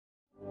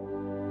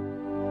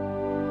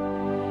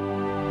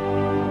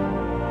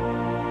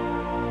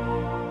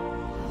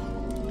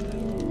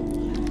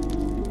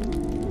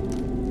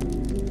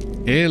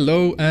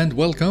Hello and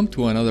welcome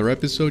to another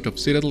episode of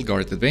Citadel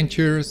Guard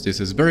Adventures.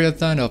 This is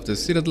Beriathan of the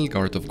Citadel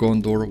Guard of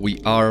Gondor.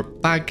 We are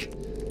back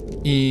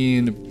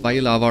in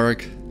Bail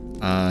Avarc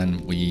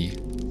and we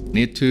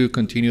need to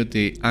continue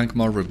the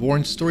Angmar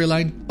Reborn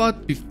storyline.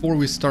 But before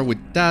we start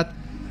with that,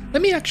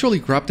 let me actually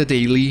grab the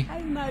daily. How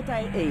might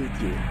I aid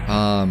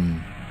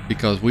you?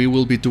 Because we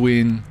will be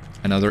doing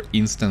another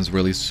instance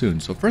really soon.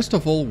 So first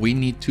of all, we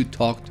need to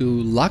talk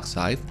to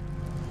Lágsaith,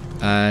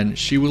 and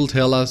she will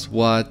tell us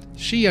what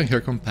she and her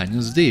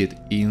companions did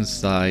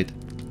inside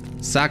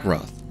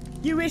Sagroth.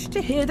 You wish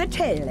to hear the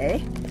tale,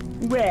 eh?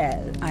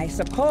 Well, I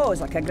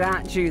suppose I can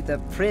grant you the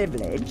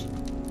privilege.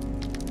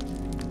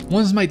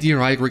 Once my dear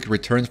Ygritte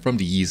returned from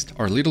the east,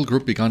 our little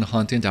group began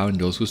hunting down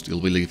those who still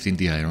believed in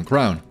the Iron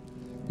Crown.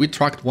 We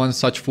tracked one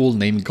such fool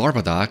named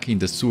Gárvadach in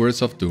the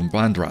sewers of Dûm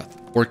Bandrath,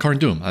 or Carn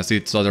Dûm as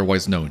it's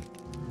otherwise known.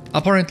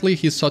 Apparently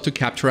he sought to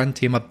capture and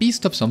tame a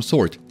beast of some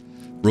sort.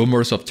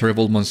 Rumors of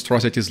terrible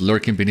monstrosities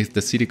lurking beneath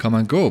the city come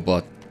and go,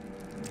 but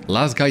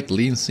Lágsatih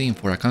leans in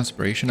for a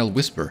conspirational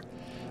whisper.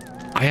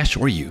 I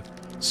assure you,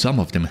 some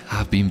of them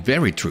have been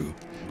very true.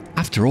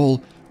 After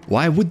all,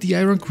 why would the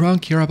Iron Crown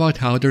care about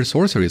how their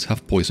sorceries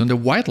have poisoned the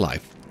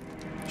wildlife?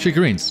 She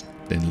grins,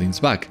 then leans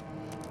back.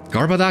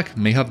 Gárvadach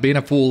may have been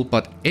a fool,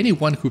 but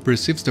anyone who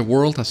perceives the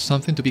world as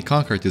something to be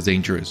conquered is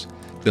dangerous.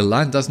 The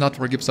land does not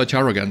forgive such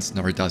arrogance,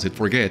 nor does it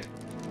forget.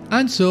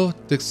 And so,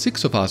 the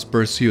six of us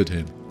pursued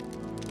him.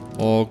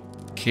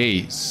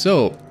 Okay,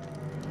 so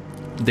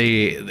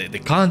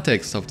the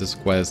context of this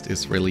quest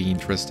is really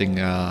interesting.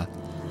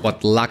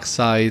 What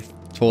Lágsaith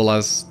told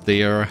us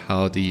there,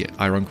 how the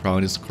Iron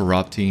Crown is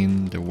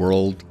corrupting the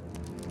world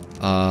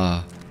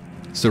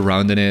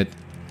surrounding it.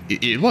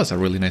 It was a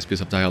really nice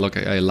piece of dialogue.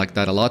 I like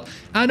that a lot.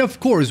 And of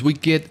course, we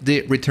get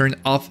the return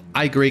of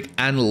Ygritte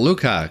and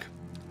Lukac.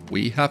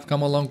 We have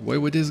come a long way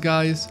with these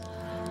guys.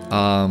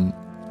 From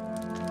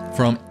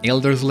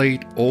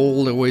Elderslate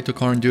all the way to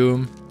Carn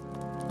Dûm.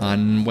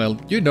 And well,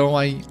 you know,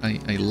 I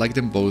like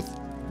them both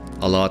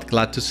a lot.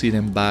 Glad to see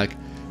them back.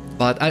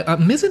 But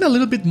I'm missing a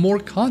little bit more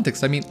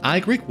context. I mean,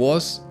 Ygritte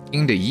was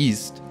in the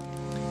east.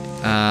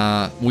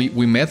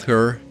 We met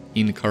her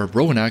in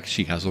Carbronac.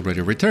 She has already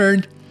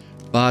returned.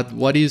 But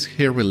what is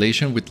her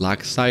relation with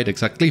Lágsaith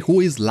exactly? Who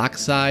is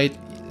Lágsaith?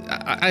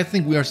 I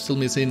think we are still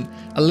missing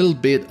a little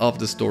bit of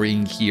the story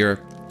in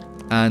here.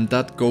 And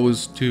that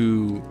goes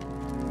to...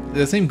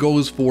 The same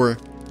goes for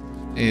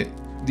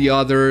the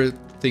other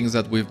things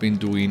that we've been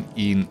doing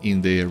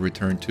in the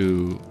return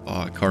to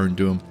Carn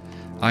Dûm.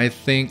 I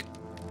think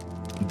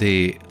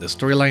the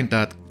storyline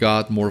that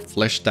got more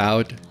fleshed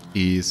out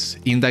is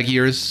in the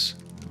gears.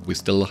 We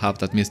still have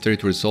that mystery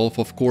to resolve,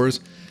 of course.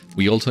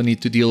 We also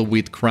need to deal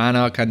with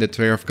Crannog and the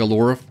Trév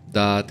Duvárdain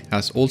that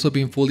has also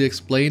been fully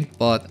explained,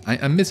 but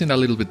I'm missing a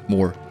little bit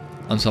more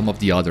on some of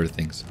the other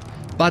things.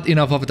 But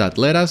enough of that.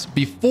 Let us,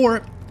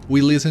 before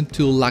we listen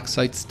to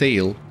Lágsaith's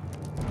tale,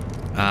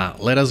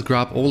 let us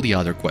grab all the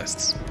other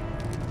quests.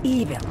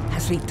 Evil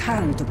has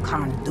returned to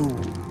Carn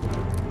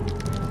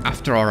Dûm.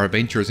 After our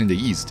adventures in the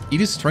east,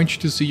 it is strange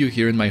to see you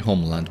here in my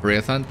homeland,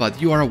 Beriathan,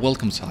 but you are a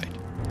welcome sight.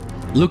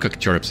 Lukac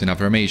chirps in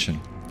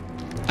affirmation.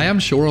 I am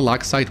sure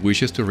Lágsaith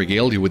wishes to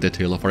regale you with the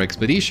tale of our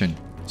expedition,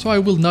 so I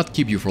will not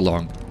keep you for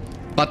long.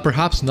 But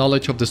perhaps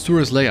knowledge of the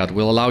sewer's layout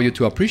will allow you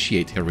to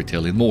appreciate her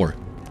retelling more.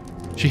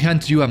 She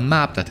hands you a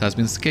map that has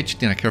been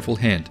sketched in a careful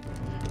hand.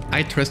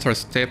 I traced our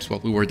steps while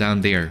we were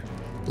down there.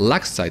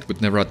 Lágsaith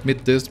would never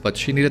admit this, but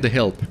she needed the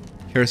help.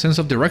 Her sense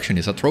of direction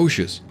is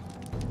atrocious.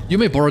 You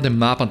may borrow the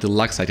map until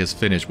Lágsaith is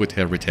finished with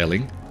her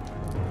retelling.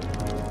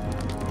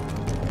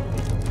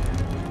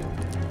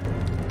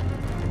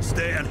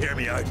 Stay and hear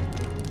me out.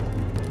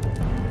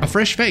 A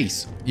fresh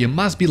face. You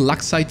must be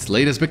Lágsaith's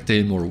latest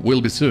victim, or will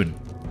be soon.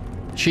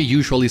 She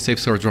usually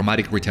saves her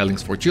dramatic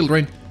retellings for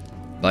children,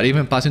 but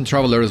even passing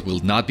travelers will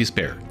not be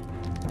spared.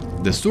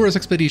 The Sewer's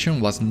expedition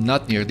was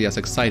not nearly as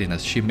exciting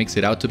as she makes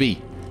it out to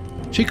be.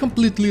 She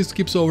completely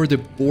skips over the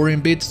boring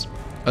bits,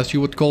 as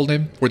you would call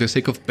them, for the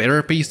sake of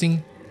better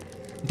pacing.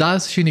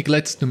 Thus, she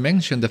neglects to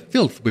mention the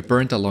filth we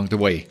burned along the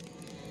way.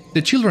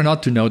 The children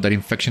ought to know that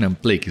infection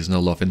and plague is no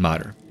laughing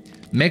matter.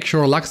 Make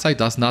sure Lágsaith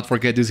does not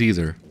forget this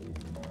either.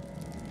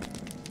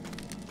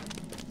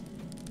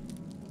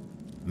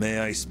 May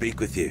I speak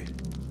with you?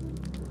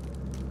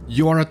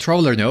 You are a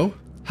traveler, no?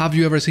 Have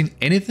you ever seen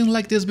anything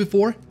like this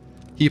before?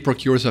 He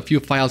procures a few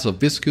vials of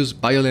viscous,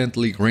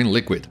 violently green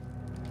liquid.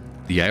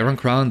 The Iron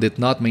Crown did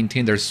not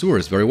maintain their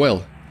sewers very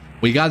well.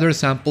 We gathered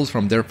samples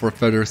from there for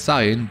further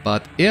studying,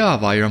 but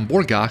Eavir and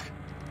Borgach,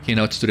 he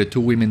notes to the two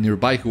women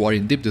nearby who are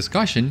in deep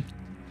discussion,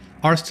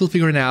 are still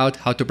figuring out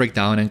how to break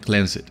down and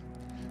cleanse it.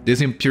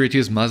 These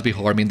impurities must be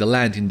harming the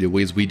land in the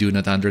ways we do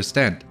not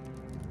understand.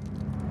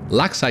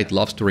 Lágsaith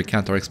loves to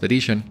recount our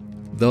expedition,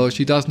 though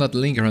she does not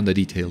linger on the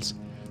details.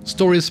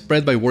 Stories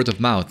spread by word of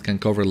mouth can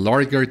cover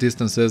larger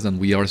distances than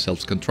we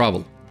ourselves can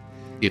travel.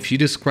 If she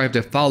described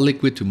the foul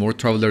liquid to more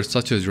travelers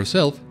such as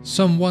yourself,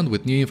 someone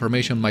with new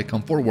information might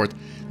come forward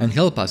and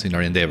help us in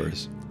our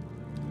endeavors.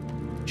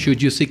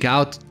 Should you seek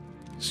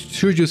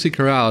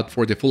her out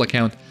for the full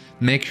account,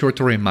 make sure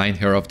to remind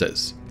her of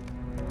this.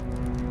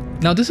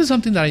 Now, this is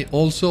something that I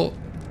also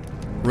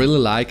really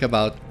like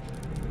about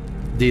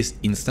this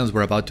instance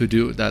we're about to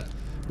do, that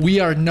we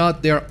are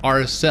not there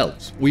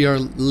ourselves. We are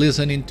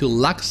listening to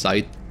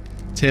Lágsaith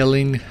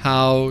telling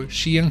how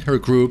she and her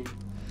group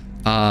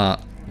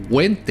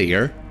went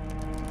there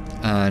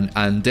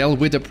and dealt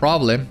with the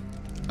problem,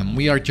 and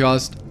we are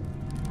just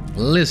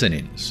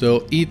listening.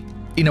 So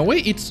in a way,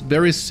 it's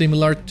very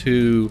similar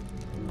to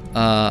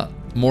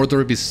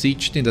Mordor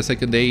besieged in the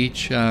Second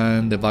Age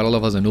and the Battle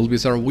of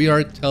Azanulbizar. We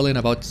are telling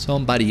about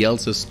somebody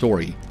else's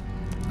story,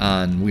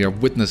 and we are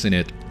witnessing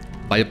it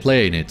by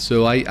playing it.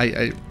 So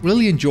I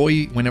really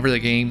enjoy whenever the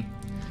game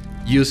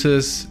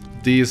uses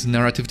this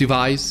narrative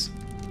device.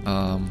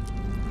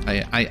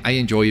 I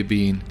enjoy it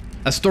being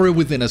a story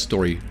within a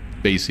story,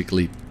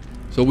 basically.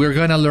 So we're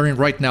gonna learn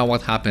right now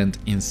what happened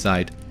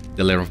inside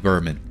the Lair of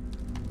Vermin.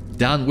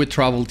 Down we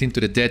traveled into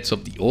the depths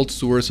of the old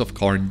sewers of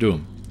Carn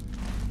Dûm.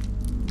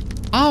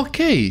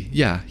 Okay,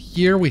 yeah,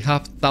 here we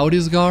have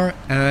Tauressar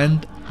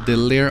and the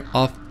Lair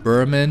of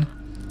Vermin.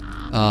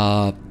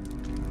 I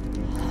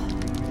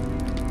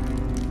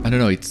don't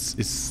know, it's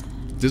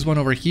this one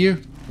over here.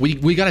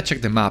 We gotta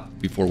check the map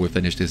before we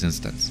finish this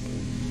instance.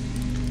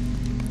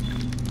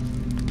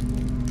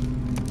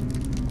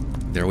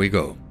 There we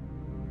go.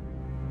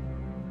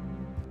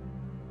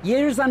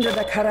 Years under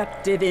the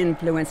corruptive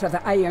influence of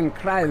the Iron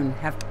Crown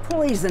have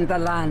poisoned the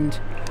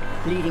land,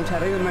 leading to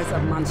rumors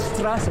of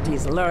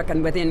monstrosities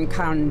lurking within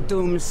Carn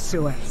Dûm's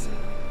sewers.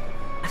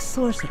 A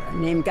sorcerer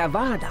named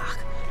Gárvadach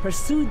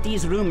pursued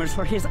these rumors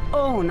for his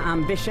own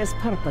ambitious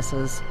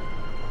purposes.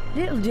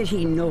 Little did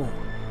he know,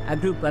 a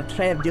group of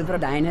Trév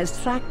Duvárdain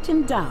has tracked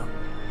him down,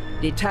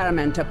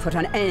 determined to put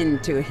an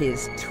end to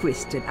his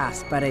twisted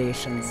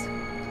aspirations.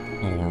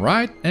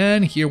 Alright,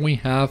 and here we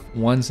have,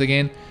 once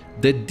again,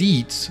 the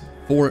deeds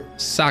for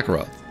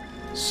Sagroth.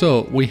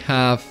 So we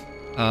have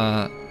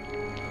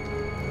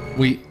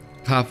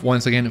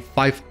once again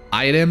 5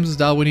 items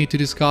that we need to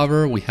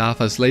discover. We have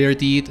a Slayer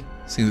deed.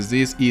 Since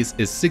this is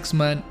a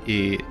 6-man,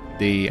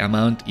 the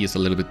amount is a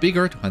little bit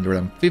bigger,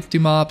 250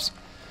 mobs.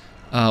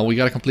 We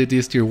gotta complete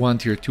this tier 1,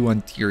 tier 2,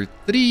 and tier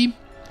 3.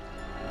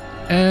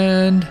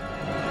 And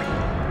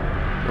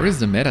where is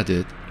the meta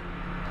deed?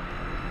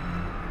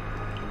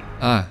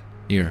 Ah,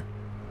 here.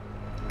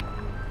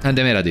 And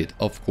the meta deed,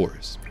 of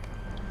course.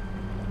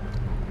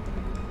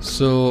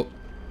 So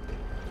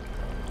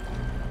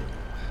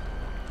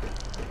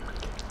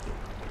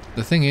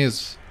the thing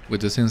is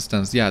with this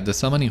instance, yeah, the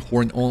summoning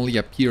horn only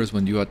appears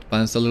when you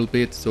advance a little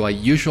bit, so I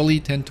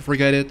usually tend to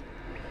forget it,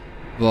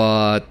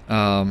 but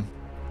no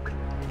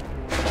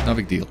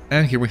big deal.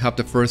 And here we have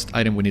the first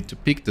item we need to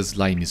pick, the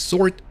slimy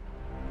sword.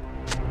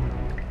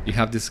 You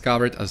have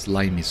discovered a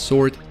slimy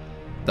sword.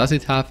 Does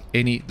it have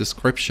any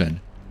description?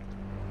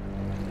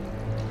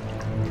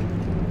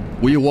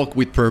 We walk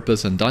with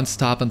purpose and don't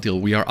stop until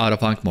we are out of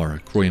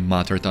Angmar, Cruin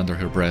muttered under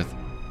her breath.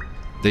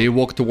 They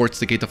walk towards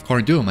the gate of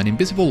Carn Dûm, an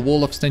invisible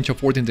wall of stench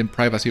affording them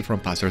privacy from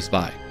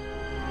passers-by.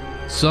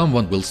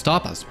 Someone will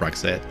stop us, Brack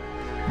said.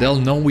 They'll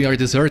know we are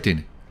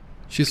deserting.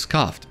 She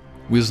scoffed.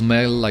 We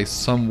smell like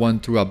someone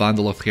threw a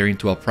bundle of hair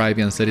into a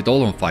privy and set it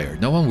all on fire.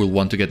 No one will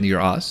want to get near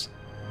us.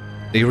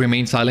 They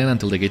remained silent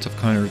until the gates of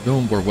Carn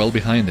Dûm were well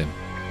behind them.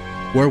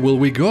 Where will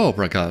we go?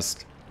 Brack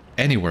asked.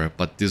 Anywhere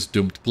but this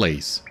doomed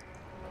place.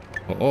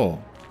 Oh,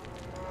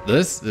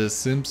 this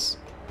seems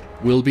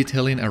we'll be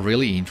telling a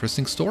really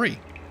interesting story.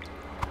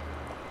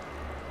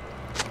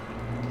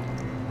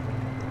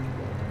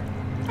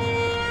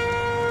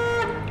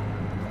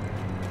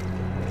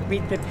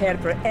 We'd prepared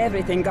for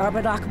everything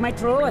Gárvadach might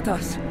throw at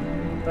us,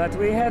 but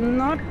we had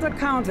not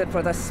accounted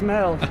for the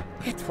smell.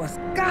 It was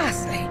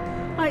ghastly.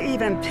 I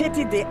even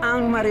pitied the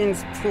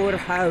Angmar's poor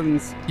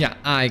hounds. Yeah,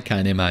 I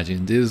can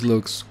imagine. This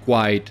looks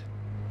quite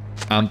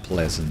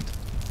unpleasant,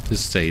 to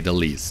say the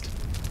least.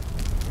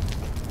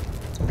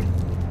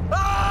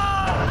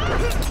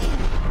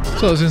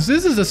 So since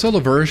this is the solo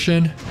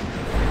version,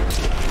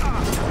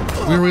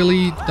 we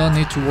really don't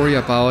need to worry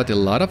about a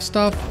lot of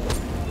stuff.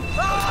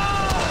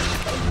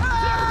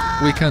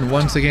 We can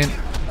once again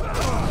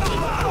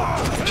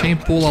chain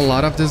pull a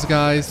lot of these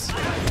guys.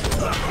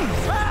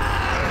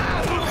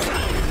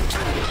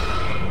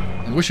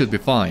 And we should be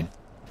fine.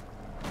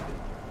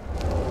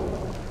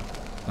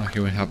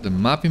 Here we have the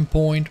mapping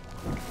point.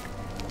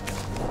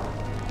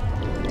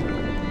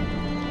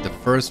 The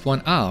first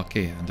one,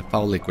 okay, and the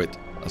foul liquid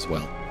as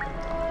well.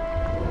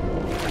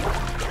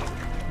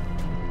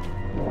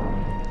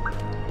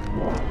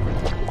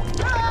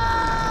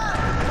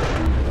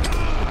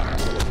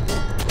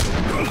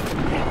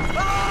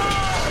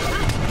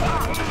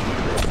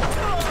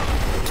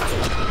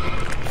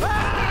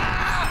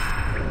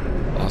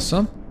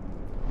 Awesome.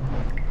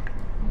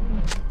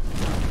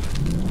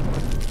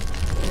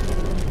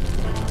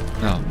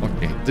 Now,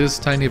 okay, this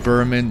tiny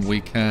vermin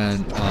we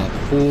can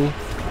pull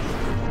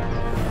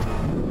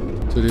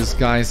to these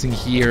guys in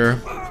here.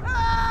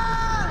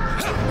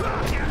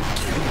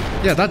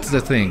 Yeah, that's the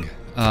thing.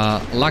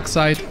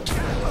 Lágsaith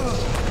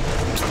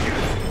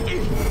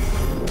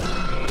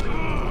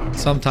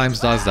sometimes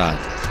does that.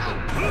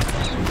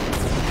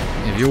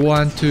 If you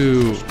want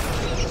to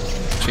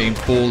chain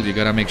pull, you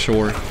gotta make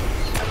sure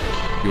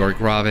you are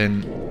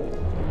grabbing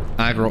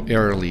aggro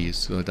early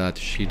so that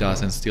she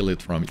doesn't steal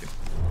it from you.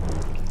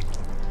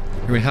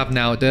 Here we have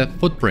now the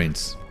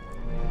footprints.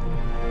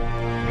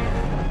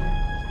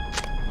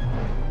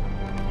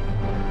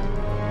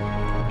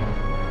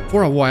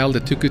 For a while, the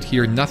two could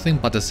hear nothing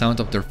but the sound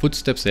of their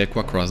footsteps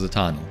echo across the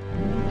tunnel.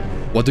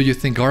 What do you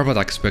think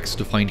Gárvadach expects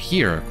to find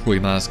here?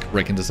 Cruim asked,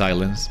 breaking the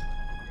silence.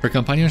 Her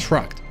companion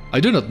shrugged. I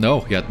do not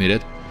know, he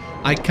admitted.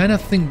 I kinda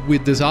think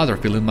with this other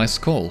feel in my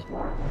skull.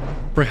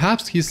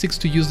 Perhaps he seeks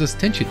to use the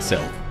stench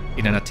itself.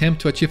 In an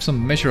attempt to achieve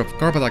some measure of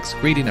Gárvadach's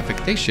grating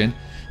affectation,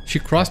 she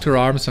crossed her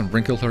arms and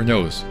wrinkled her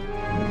nose.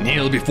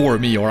 Kneel before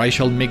me, or I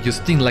shall make you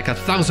sting like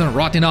 1,000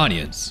 rotten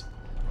onions.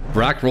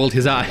 Bragg rolled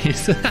his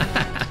eyes.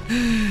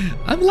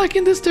 I'm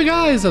liking these two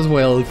guys as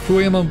well,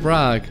 Cruim and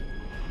Bragg.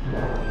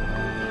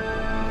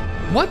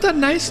 What a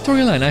nice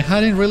storyline. I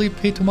hadn't really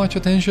paid too much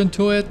attention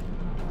to it.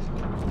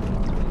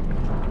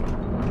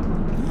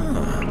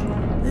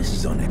 This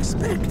is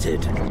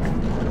unexpected.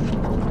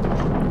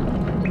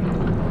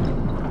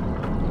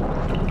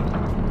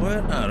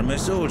 Where are my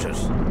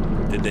soldiers?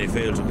 Did they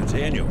fail to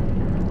contain you?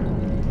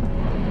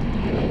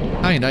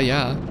 Kinda,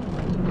 yeah.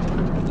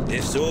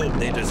 If so,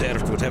 they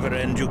deserved whatever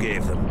end you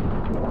gave them.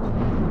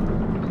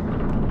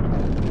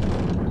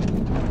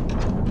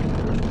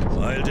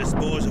 I'll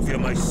dispose of you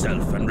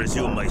myself and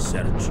resume my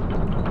search.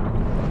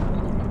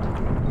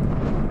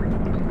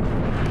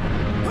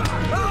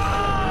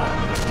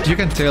 You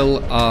can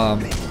tell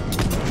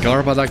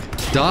Gárvadach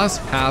does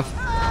have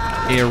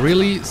a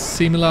really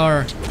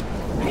similar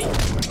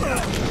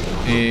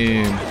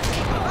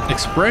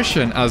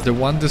expression as the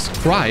one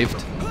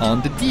described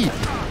on the deed.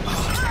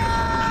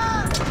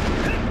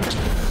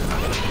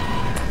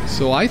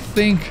 So I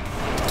think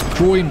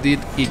Cruim did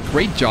a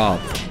great job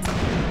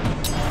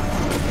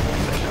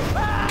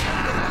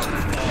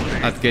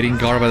at getting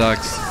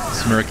Gárvadach's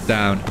smirk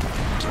down.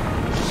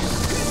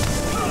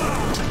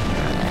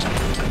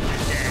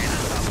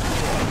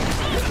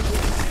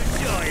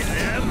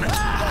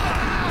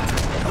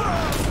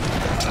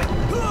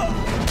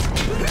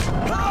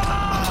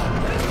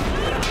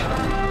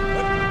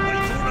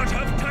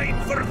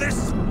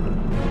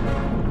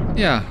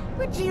 Yeah.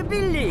 Would you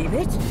believe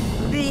it?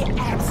 The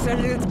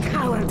absolute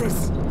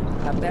cowardice.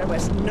 But there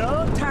was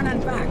no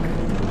turning back.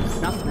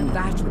 Nothing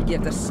that would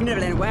give the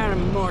snivelling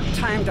worm more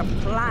time to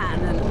plan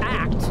and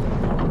act.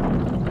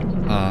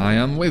 I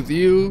am with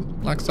you,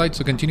 Lágsaith,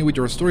 so continue with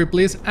your story,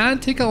 please.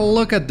 And take a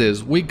look at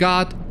this. We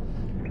got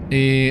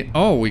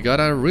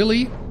a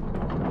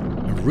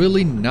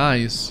really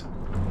nice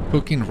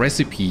cooking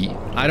recipe.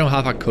 I don't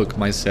have a cook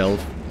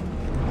myself,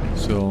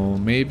 so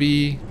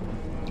maybe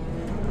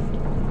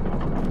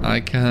I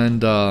can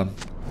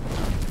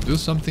do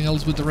something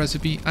else with the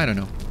recipe. I don't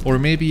know. Or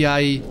maybe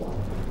I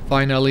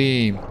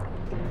finally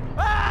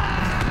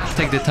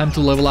take the time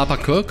to level up a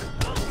cook.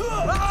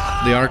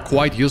 They are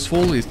quite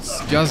useful. It's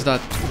just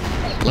that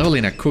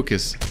leveling a cook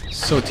is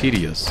so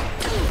tedious.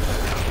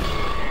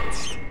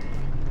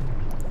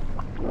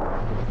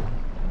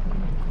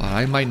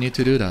 I might need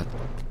to do that.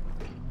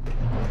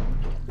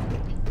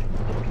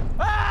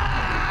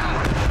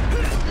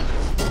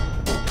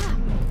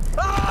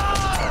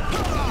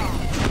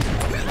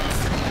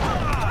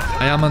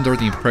 I am under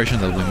the impression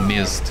that we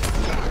missed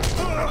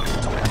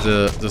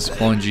the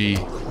spongy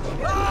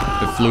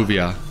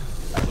effluvia.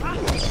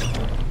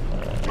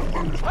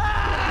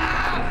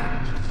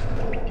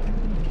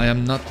 I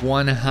am not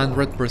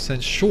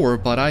 100% sure,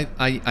 but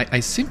I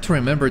seem to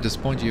remember the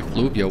spongy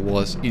effluvia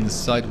was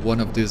inside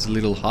one of these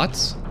little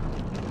huts.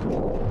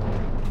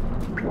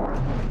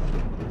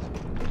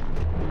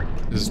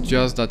 It's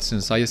just that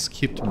since I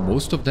skipped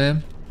most of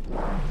them,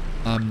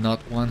 I'm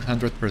not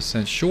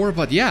 100% sure,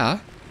 but yeah.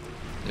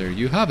 There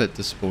you have it,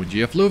 the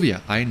spongy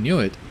effluvia. I knew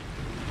it.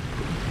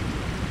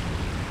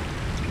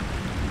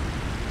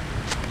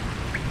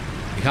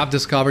 We have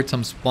discovered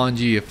some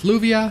spongy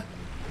effluvia.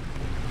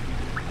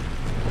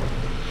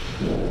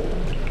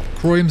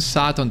 Cruim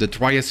sat on the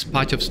driest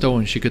patch of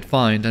stone she could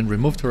find and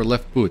removed her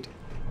left boot.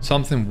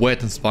 Something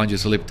wet and spongy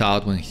slipped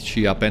out when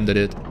she appended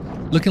it,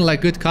 looking like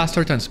good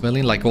custard and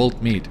smelling like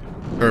old meat.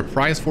 Her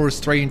price for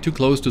straying too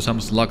close to some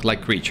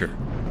slug-like creature.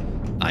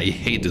 I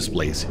hate this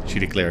place, she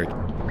declared.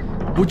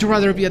 Would you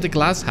rather be at the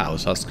glass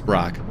house? Asked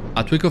Bragg,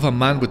 a twig of a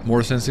man with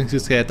more sense in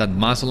his head than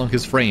muscle on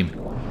his frame.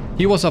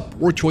 He was a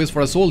poor choice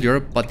for a soldier,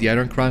 but the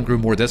Iron Crown grew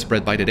more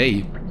desperate by the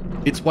day.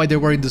 It's why they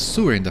were in the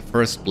sewer in the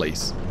first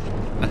place.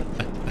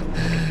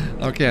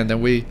 Okay, and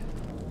then we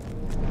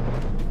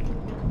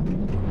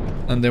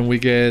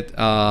get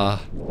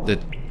the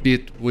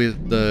bit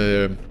with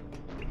the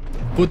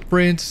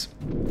footprints.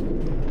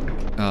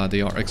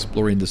 They are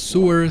exploring the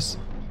sewers.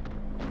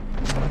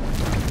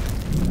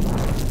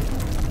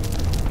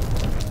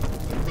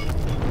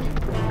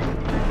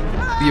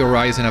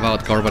 Theorizing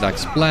about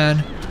Gárvadach's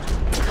plan.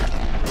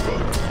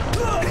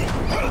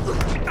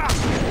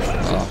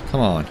 Oh,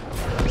 come on.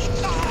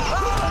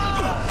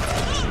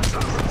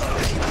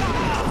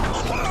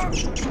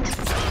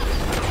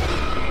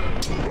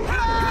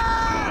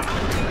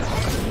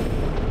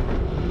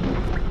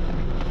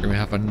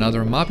 have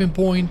another mapping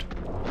point.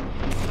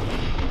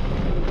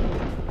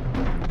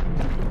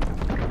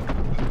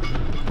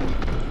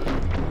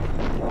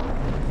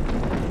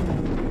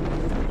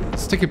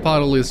 Sticky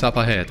puddle is up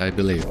ahead, I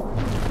believe.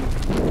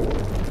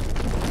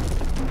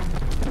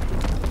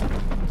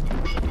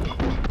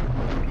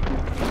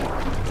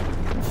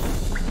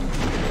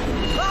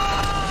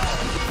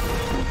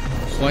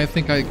 So I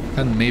think I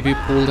can maybe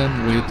pull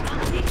them with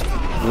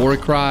War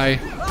Cry.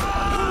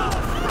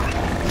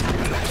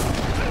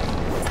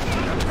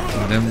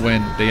 And then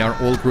when they are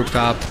all grouped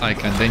up, I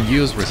can then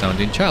use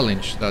Resounding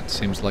Challenge. That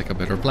seems like a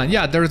better plan.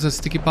 Yeah, there's a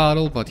sticky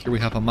puddle, but here we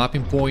have a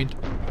mapping point.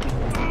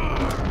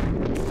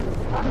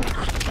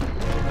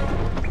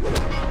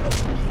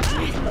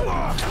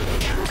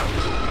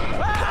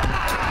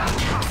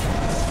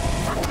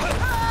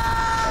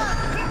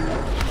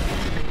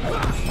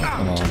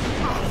 Come on.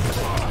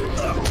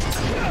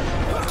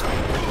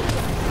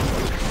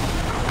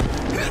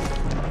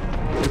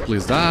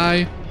 Please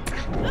die.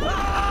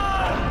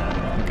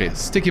 Okay,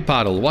 sticky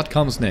puddle, what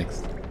comes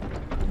next?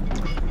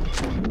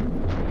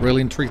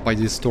 Really intrigued by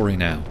this story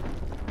now.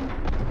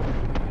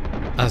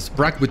 As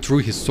Brack withdrew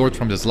his sword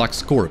from the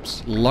slug's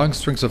corpse, long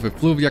strings of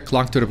effluvia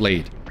clung to the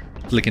blade.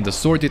 Flicking the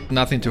sword did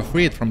nothing to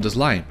free it from the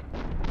slime.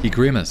 He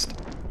grimaced.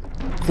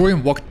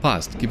 Cruim walked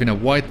past, giving a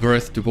wide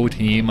berth to both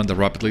him and the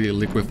rapidly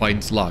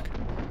liquefying slug.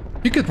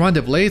 You could run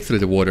the blade through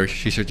the water,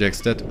 she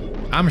suggested.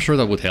 I'm sure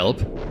that would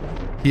help.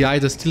 He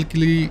eyed the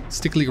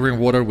stickily green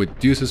water with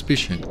due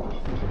suspicion.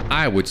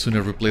 I would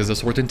sooner replace the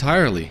sword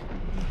entirely.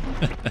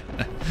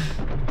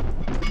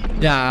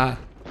 Yeah,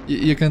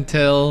 you can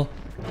tell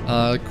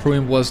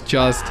Cruim was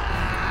just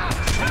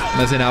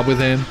messing up with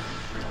him.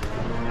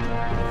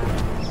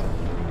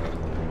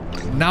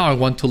 Now I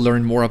want to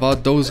learn more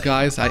about those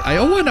guys. I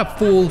want a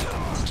full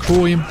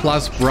Cruim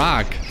plus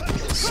Brack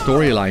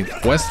storyline,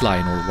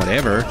 questline or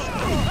whatever.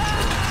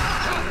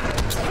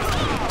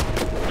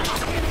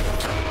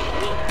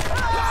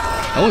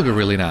 That would be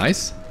really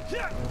nice.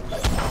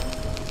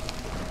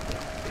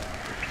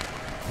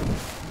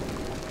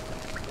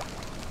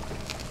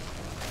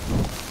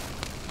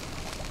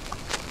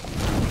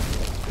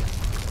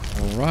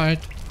 Alright.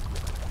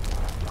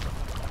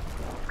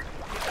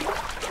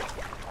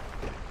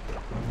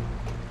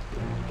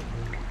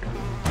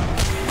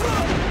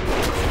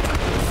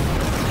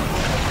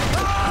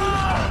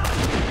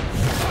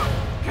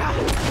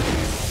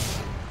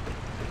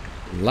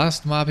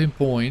 Last mapping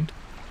point.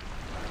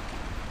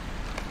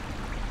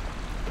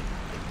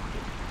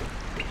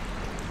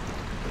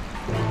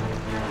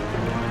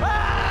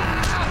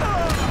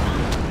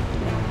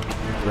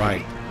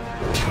 Right.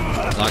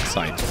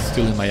 Lágsaith,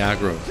 still in my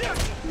aggro.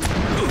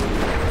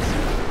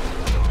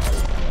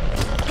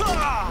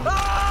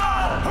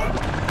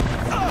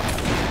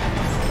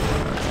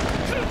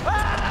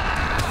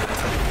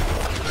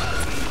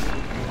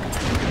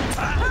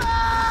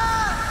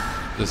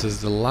 This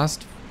is the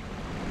last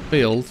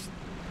filth.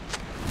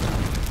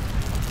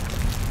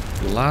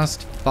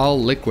 Last foul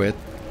liquid.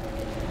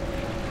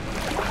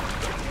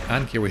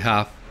 And here we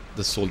have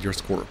the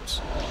soldier's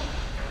corpse.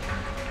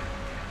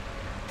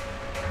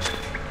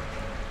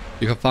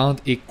 You have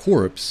found a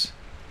corpse.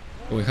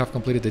 We have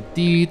completed the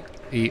deed.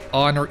 A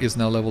honor is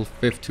now level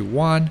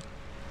 51.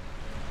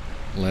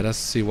 Let us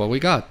see what we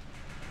got.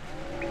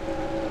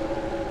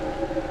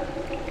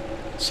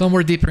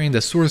 Somewhere deeper in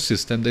the sewer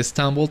system, they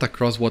stumbled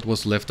across what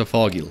was left of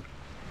Ogill.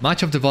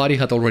 Much of the body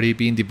had already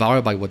been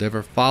devoured by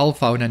whatever foul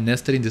fauna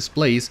nested in this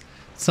place,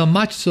 so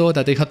much so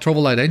that they had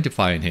trouble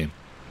identifying him.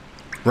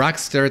 Brack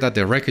stared at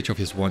the wreckage of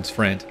his once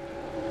friend.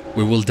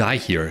 We will die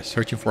here,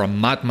 searching for a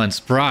madman's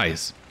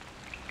prize.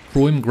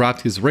 Cruim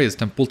grabbed his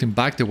wrist and pulled him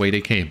back the way they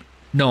came.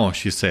 No,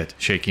 she said,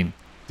 shaking.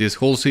 This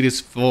whole city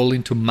is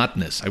falling to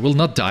madness. I will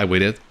not die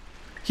with it.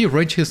 He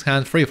wrenched his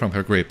hand free from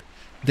her grip.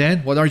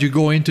 Then, what are you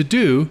going to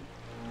do?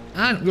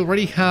 And we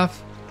already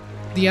have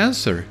the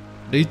answer.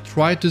 They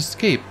tried to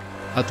escape.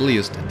 At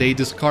least, they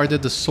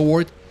discarded the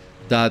sword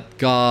that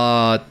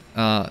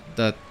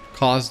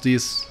caused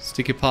this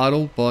sticky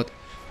puddle, but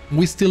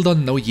we still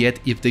don't know yet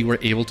if they were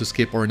able to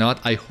escape or not.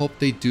 I hope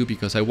they do,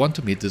 because I want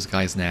to meet these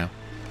guys now.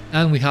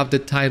 And we have the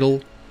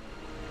title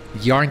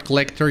Yarn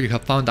Collector. You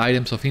have found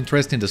items of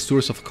interest in the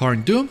sewers of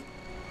Carn Dûm.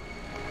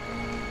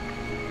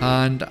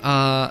 And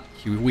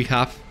here we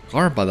have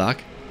Gárvadach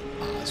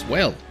as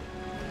well.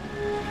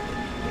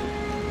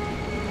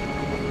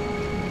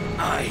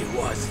 I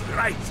was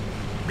right.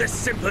 The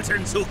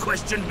simpletons who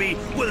questioned me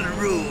will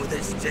rue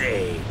this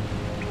day.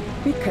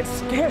 We could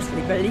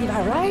scarcely believe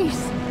our eyes.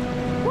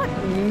 What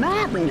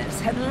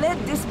madness had led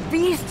this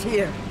beast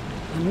here?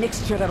 A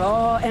mixture of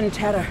awe and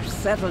terror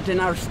settled in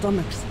our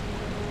stomachs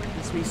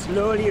as we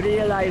slowly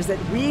realized that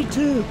we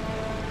too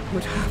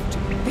would have to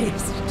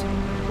face it.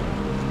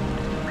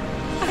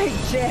 I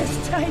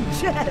jest.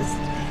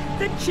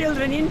 The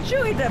children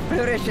enjoy the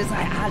flourishes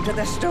I add to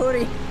the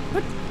story,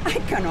 but I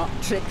cannot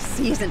trick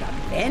seasoned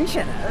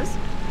adventurers.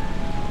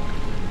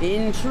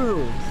 In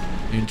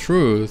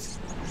truth.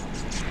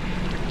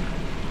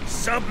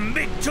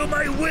 Submit to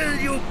my will,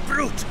 you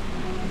brute!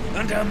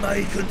 Under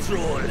my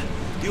control,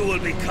 you will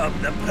become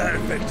the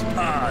perfect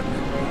pawn.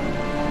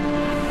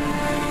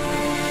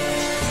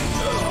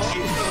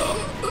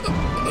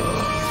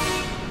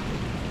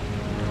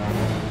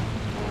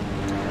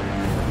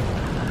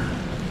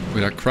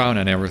 With a crown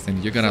and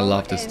everything, you're gonna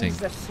love this thing.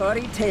 The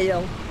sorry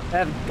tale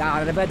of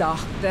Gárvadach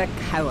the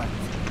coward.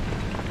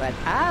 But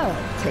our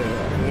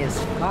tale is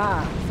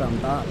far from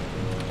that.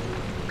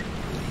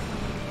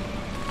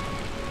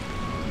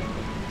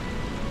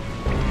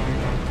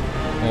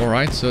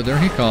 Alright, so there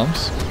he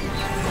comes.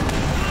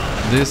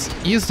 This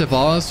is the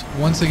boss.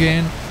 Once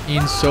again,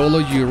 in solo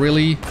you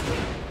really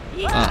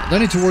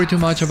don't need to worry too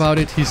much about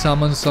it. He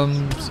summons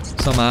some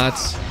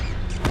ads,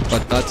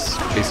 but that's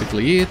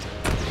basically it.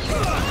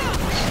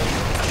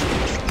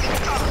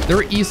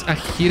 There is a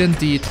hidden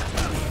deed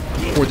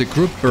for the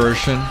group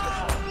version,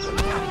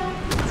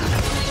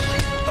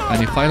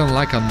 and if I don't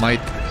like, I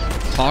might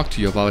talk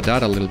to you about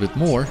that a little bit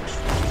more.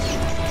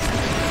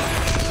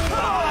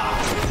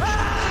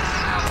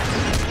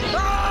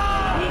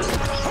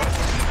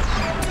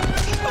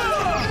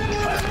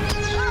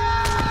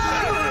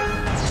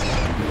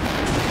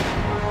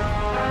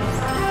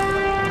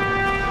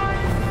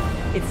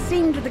 It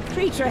seemed the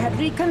creature had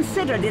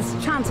reconsidered its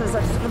chances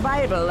of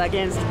survival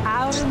against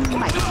our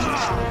might.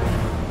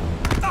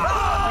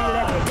 We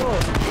let it go.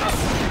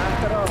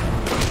 After all,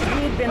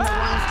 we'd been the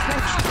ones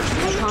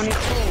tested upon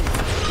its hold.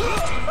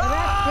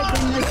 That had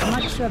been as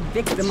much a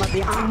victim of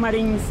the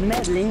Angmar's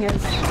meddling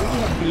as we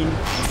had been.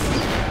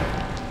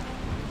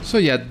 So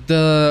yeah,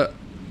 the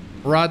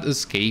rat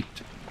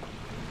escaped.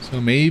 So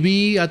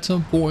maybe at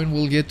some point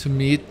we'll get to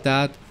meet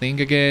that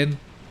thing again.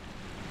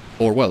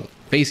 Or well,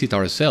 face it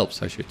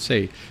ourselves, I should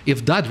say.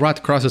 If that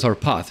rat crosses our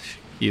path,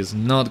 he is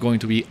not going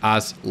to be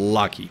as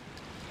lucky.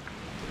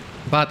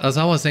 But as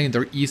I was saying,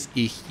 there is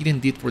a hidden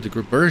deed for the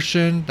group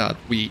version that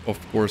we of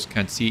course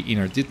can't see in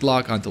our deed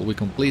log until we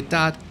complete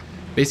that.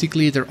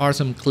 Basically, there are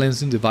some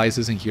cleansing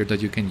devices in here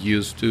that you can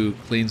use to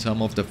clean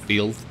some of the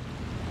filth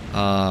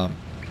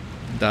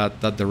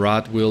that the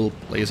rat will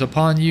place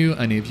upon you,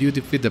 and if you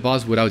defeat the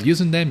boss without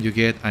using them, you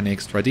get an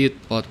extra deed.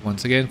 But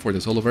once again, for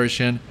the solo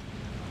version,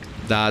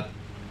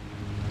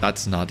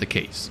 that's not the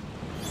case.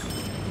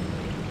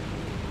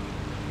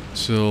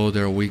 So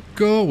there we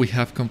go, we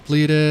have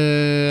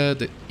completed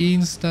the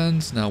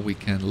instance, now we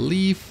can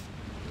leave.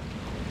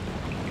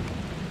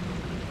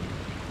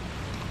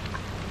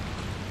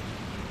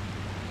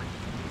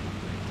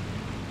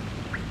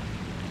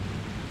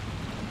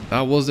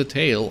 That was the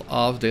tale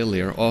of the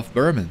Lair of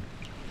Vermin.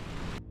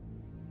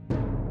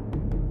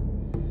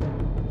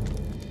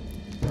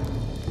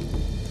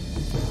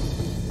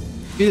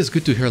 It is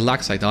good to hear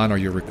Lágsatih honor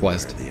your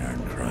request.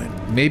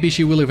 Maybe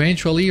she will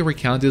eventually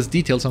recount these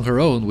details on her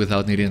own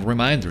without needing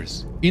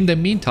reminders. In the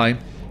meantime,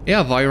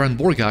 Eavir and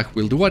Borgach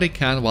will do what they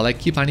can while I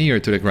keep an ear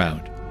to the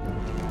ground.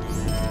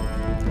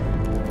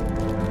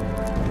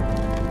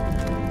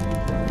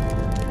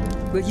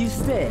 Will you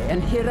stay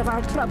and hear of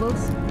our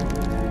troubles?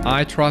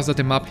 I trust that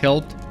the map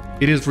helped.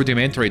 It is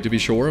rudimentary to be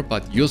sure,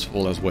 but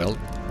useful as well.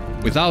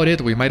 Without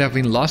it, we might have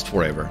been lost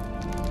forever.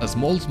 A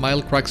small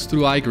smile cracks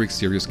through Igrig's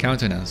serious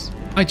countenance.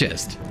 I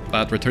jest,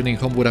 but returning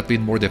home would have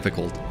been more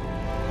difficult.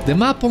 The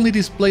map only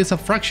displays a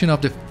fraction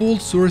of the full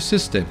sewer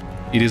system.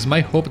 It is my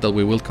hope that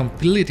we will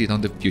complete it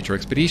on the future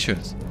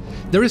expeditions.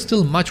 There is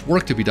still much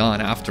work to be done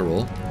after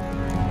all.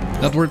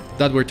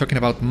 That we're talking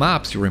about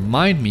maps, you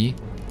remind me.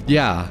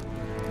 Yeah.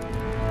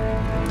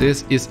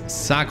 This is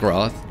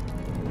Sagroth.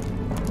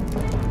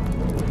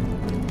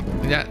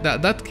 Yeah,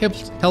 that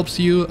helps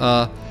you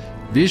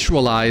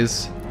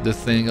visualize the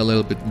thing a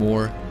little bit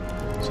more.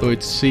 So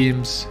it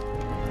seems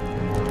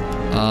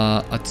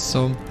at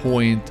some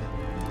point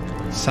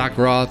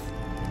Sagroth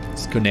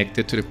is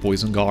connected to the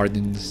Poison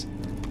Gardens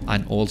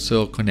and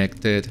also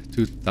connected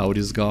to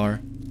Tauressar.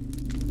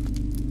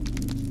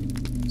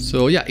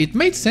 So yeah, it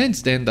made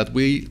sense then that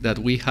we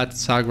had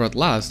Sagroth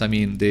last. I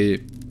mean,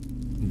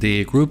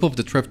 the group of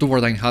the Trév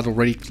Duvárdain had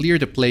already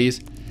cleared the place,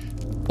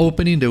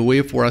 opening the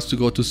way for us to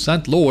go to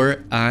St.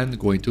 Loer and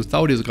going to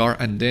Tauressar,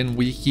 and then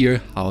we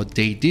hear how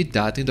they did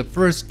that in the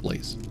first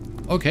place.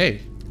 Okay.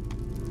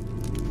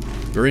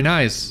 Very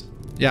nice.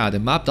 Yeah, the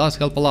map does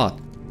help a lot.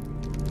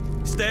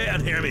 Stay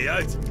and hear me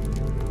out.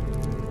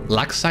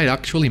 Lágsatih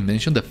actually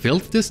mentioned the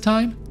filth this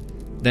time?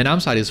 Then I'm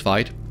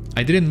satisfied.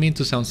 I didn't mean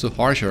to sound so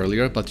harsh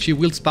earlier, but she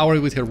wields power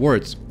with her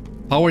words.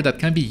 Power that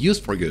can be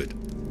used for good.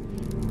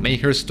 May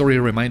her story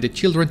remind the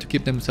children to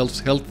keep themselves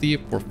healthy,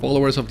 for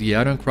followers of the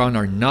Iron Crown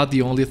are not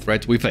the only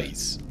threat we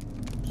face.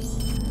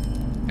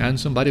 Can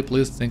somebody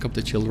please think of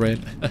the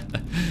children?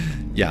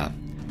 Yeah.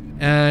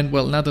 And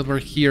well, now that we're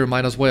here,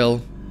 might as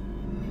well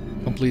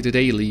complete the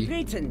daily.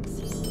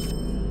 Greetings.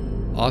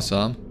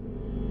 Awesome.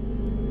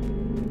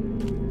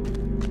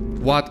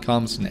 What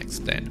comes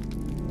next then?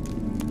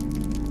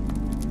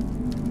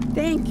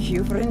 Thank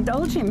you for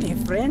indulging me,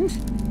 friend.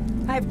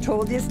 I've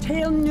told this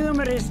tale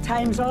numerous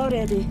times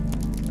already,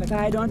 but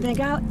I don't think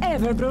I'll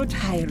ever grow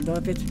tired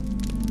of it.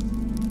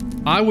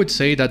 I would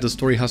say that the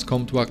story has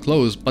come to a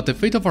close, but the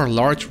fate of our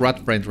large rat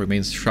friend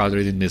remains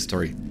shrouded in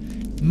mystery.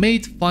 May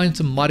it find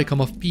some modicum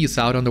of peace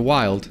out on the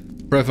wild.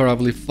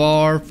 preferably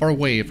far, far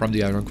away from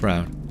the Iron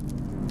Crown.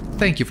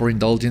 Thank you for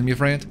indulging me,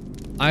 friend.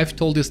 I've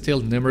told this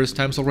tale numerous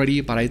times already,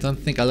 but I don't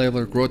think I'll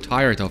ever grow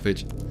tired of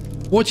it.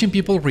 Watching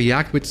people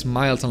react with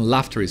smiles and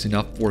laughter is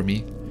enough for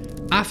me.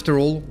 After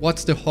all,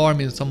 what's the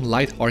harm in some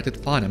light-hearted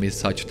fun amid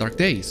such dark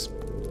days?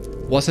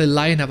 Was I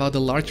lying about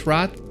the large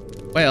rat?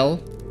 Well,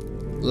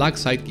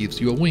 Lágsaith gives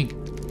you a wink.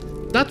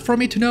 That for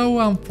me to know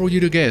and for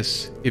you to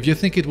guess. If you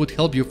think it would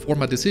help you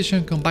form a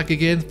decision, come back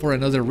again for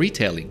another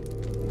retelling.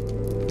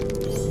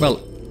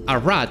 Well, a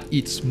rat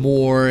is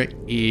more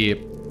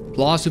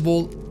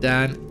plausible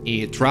than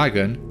a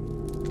dragon.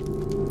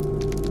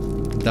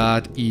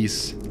 That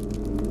is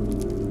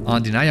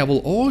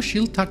undeniable. Oh,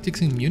 shield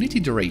tactics immunity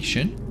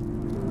duration.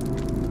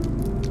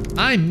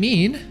 I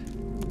mean,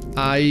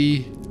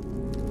 I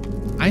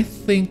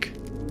think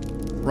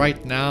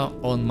right now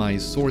on my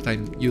sword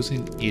I'm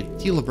using a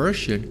teal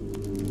version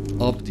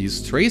of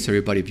this tracer,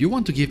 but if you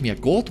want to give me a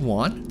gold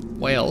one,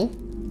 well,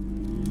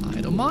 I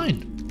don't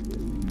mind.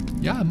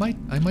 Yeah, I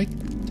might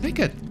take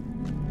it.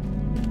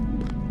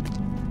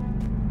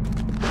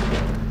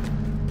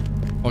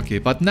 Okay,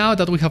 but now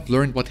that we have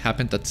learned what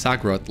happened at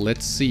Sagroth,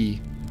 let's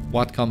see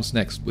what comes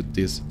next with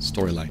this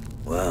storyline.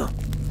 Well,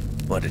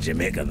 what did you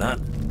make of that?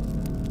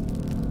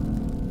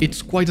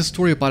 It's quite a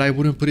story, but I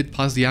wouldn't put it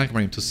past the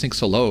Angmar to sink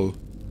so low.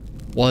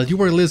 While you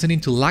were listening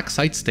to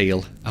Lágsaith's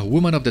tale, a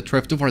woman of the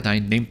Trév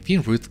Duvárdain named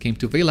Finrúth came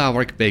to Bail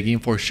Avarc begging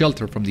for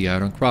shelter from the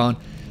Iron Crown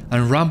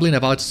and rambling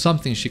about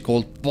something she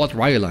called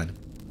bódraillan.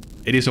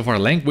 It is of our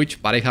language,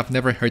 but I have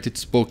never heard it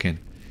spoken.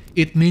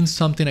 It means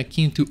something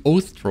akin to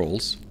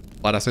oath-thralls,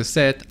 but as I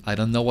said, I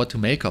don't know what to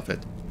make of it.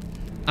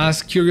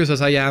 As curious as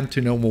I am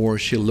to know more,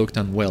 she looked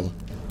unwell.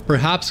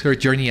 Perhaps her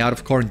journey out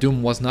of Carn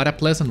Dûm was not a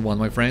pleasant one,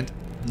 my friend.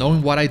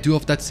 Knowing what I do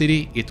of that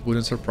city, it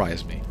wouldn't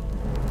surprise me.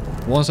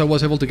 Once I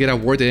was able to get a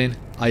word in,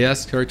 I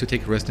asked her to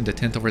take rest in the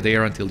tent over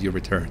there until you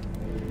returned.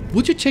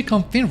 Would you check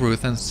on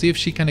Finrúth and see if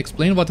she can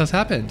explain what has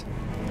happened?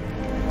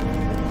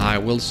 I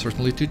will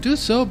certainly do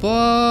so,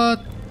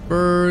 but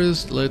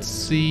first, let's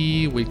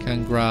see, we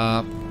can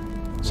grab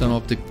some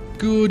of the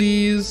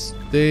goodies,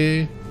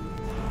 the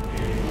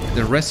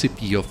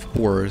recipe, of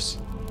course.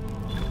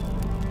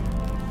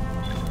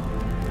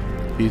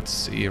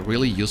 It's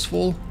really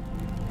useful.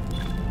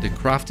 The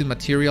crafting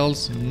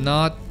materials,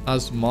 not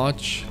as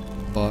much,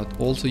 but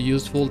also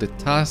useful. The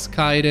task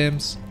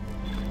items,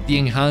 the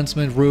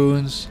enhancement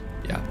runes,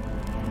 yeah,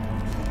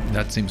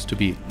 that seems to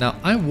be it. Now,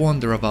 I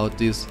wonder about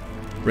this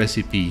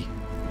recipe.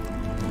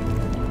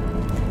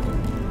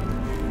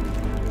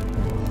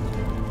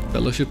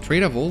 Fellowship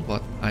tradable,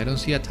 but I don't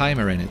see a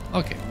timer in it.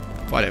 Okay,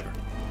 whatever.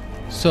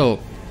 So,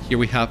 here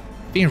we have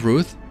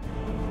Finrúth.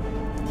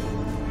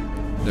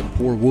 The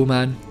poor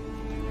woman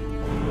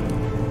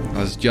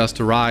has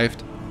just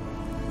arrived.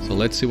 So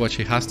let's see what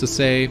she has to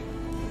say.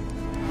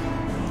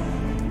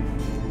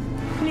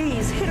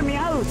 Please, hear me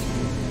out.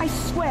 I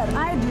swear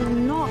I do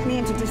not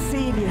mean to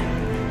deceive you.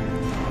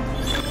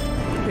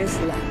 This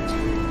land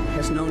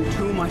has known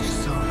too much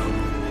sorrow.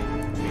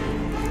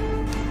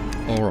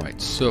 Alright,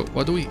 so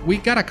what do we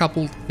got a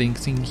couple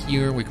things in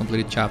here. We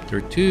completed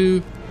chapter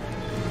 2.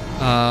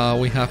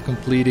 We have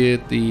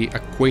completed the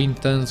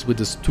acquaintance with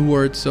the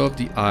stewards of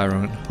the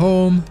Iron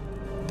Home.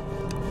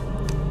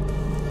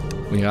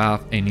 We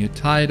have a new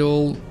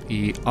title.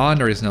 The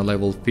honor is now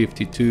level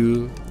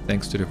 52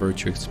 thanks to the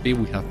virtue XP.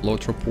 We have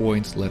LOTRO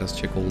points. Let us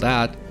check all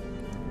that.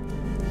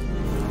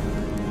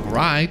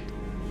 Alright.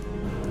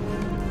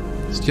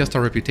 It's just a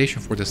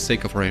reputation for the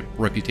sake of a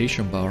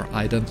reputation bar.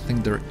 I don't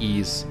think there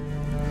is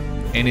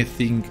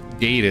anything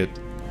gated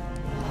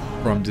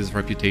from this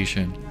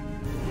reputation.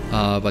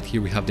 But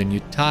here we have the new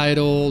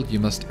title. You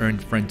must earn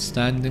friend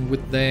standing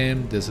with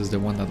them. This is the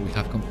one that we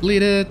have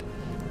completed.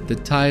 The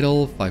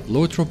title, 5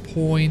 LOTRO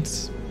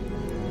points.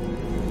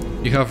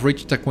 You have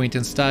reached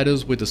acquaintance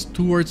status with the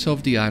stewards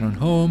of the Iron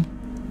Home.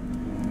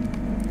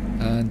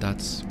 And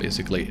that's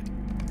basically it.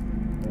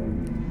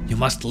 You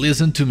must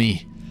listen to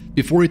me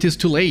before it is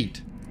too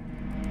late.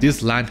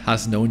 This land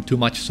has known too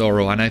much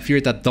sorrow, and I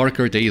fear that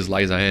darker days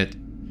lies ahead.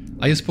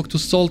 I spoke to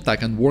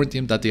Soltakh and warned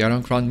him that the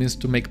Iron Crown means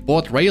to make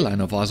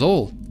bódraillan of us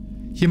all.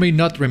 He may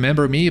not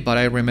remember me, but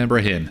I remember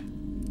him.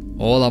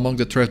 All among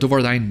the Trév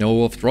Duvárdain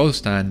know of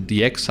Throstan,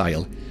 the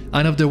exile,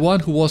 and of the one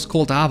who was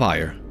called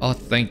Avar. Oh,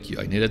 thank you,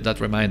 I needed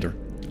that reminder.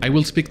 I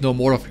will speak no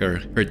more of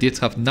her. Her deeds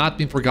have not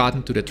been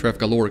forgotten to the Trév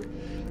Galorg,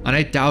 and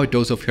I doubt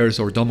those of hers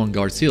or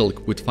Domongar's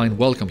ilk would find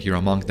welcome here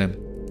among them.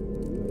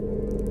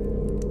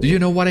 Do you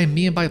know what I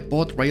mean by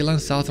bódraillan,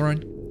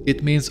 Southron?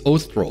 It means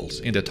oath-thralls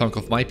in the tongue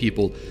of my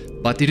people,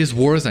 but it is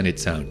worse than it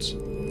sounds.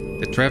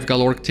 The Trév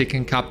Galorg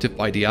taken captive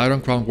by the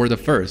Iron Crown were the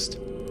first,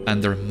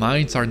 and their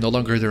minds are no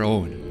longer their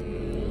own.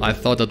 I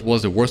thought that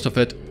was the worst of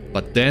it,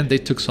 but then they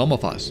took some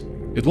of us.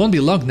 It won't be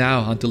long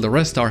now until the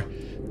rest are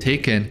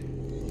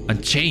taken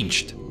and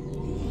changed.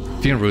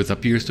 Finrúth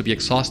appears to be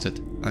exhausted,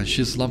 and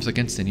she slumps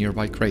against the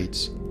nearby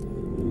crates.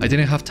 I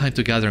didn't have time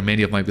to gather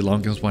many of my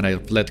belongings when I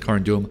fled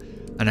Carn Dûm,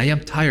 and I am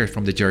tired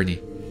from the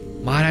journey.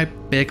 Might I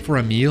beg for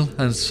a meal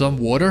and some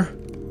water?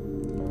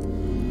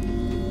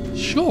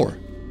 Sure.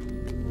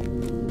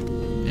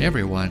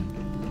 Everyone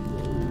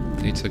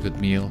needs a good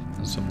meal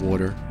and some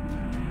water.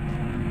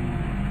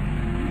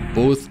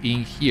 Both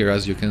in here,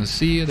 as you can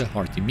see, the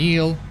hearty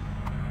meal,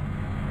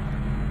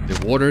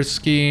 the water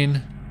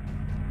skin.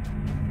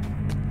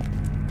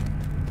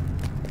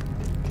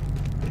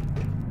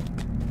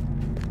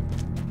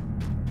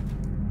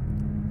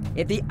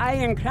 If the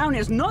Iron Crown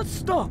is not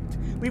stopped,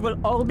 we will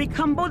all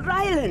become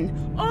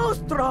bódraillan,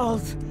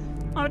 oath-thralls.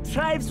 Our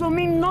tribes will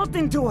mean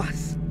nothing to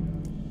us.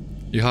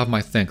 You have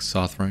my thanks,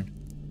 Sothran.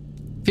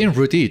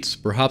 Finrúth eats,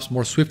 perhaps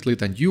more swiftly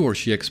than you or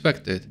she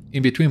expected.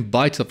 In between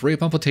bites of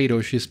rib and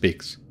potato, she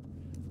speaks.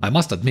 I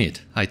must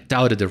admit, I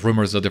doubted the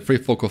rumors that the free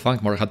folk of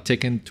Angmar had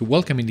taken to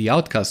welcoming the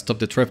outcasts of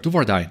the Trév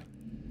Duvárdain.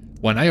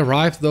 When I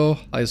arrived, though,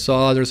 I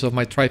saw others of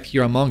my tribe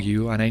here among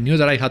you, and I knew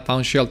that I had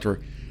found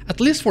shelter, at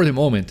least for the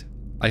moment.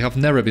 I have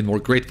never been more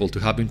grateful to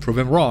have been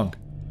proven wrong.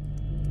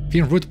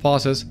 Finrúth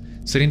pauses,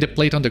 setting the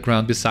plate on the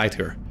ground beside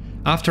her.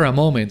 After a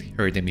moment,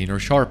 her demeanor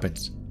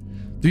sharpens.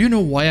 Do you know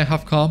why I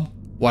have come?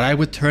 Why I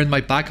would turn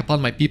my back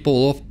upon my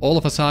people all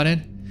of a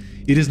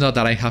sudden? It is not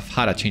that I have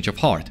had a change of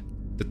heart.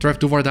 The Trév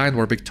Duvárdain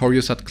were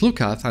victorious at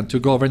Clucath, and to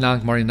govern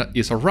Angmar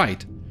is our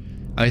right.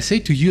 I say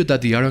to you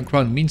that the Iron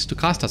Crown means to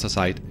cast us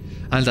aside,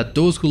 and that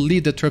those who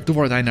lead the Trév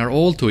Duvárdain are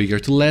all too eager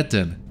to let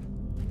them.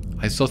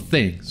 I saw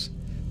things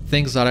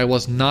that I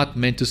was not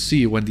meant to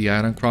see when the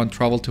Iron Crown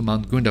traveled to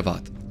Mount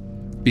Gundabad.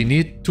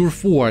 Beneath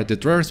Turfuar, the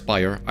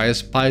Drearspire, I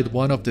espied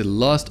one of the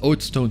lost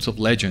oath-stones of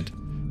legend,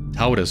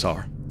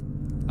 Tauressar.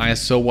 I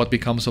saw what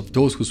becomes of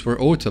those who swear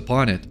oaths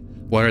upon it,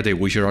 whether they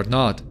wish it or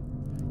not.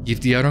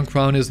 If the Iron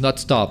Crown is not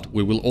stopped,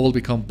 we will all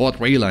become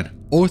bódraillan,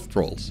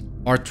 oath-thralls.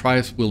 Our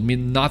tribes will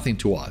mean nothing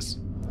to us.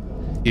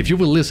 If you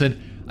will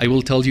listen, I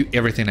will tell you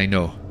everything I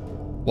know.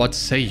 What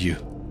say you?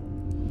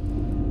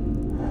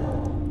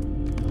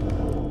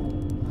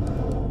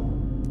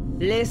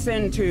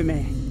 Listen to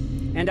me,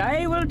 and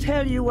I will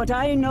tell you what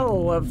I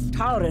know of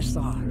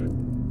Tauressar.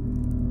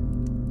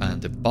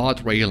 And the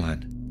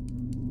bódraillan.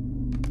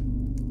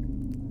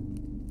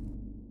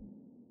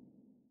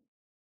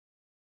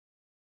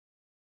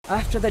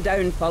 After the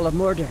downfall of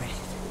Mordorith,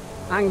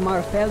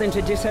 Angmar fell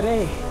into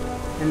disarray,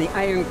 and the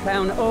Iron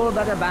Crown all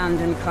but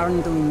abandoned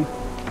Carn Dûm.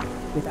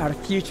 With our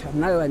future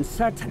now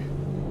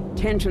uncertain,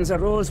 tensions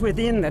arose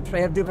within the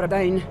Trév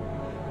Duvárdain,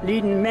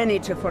 leading many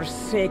to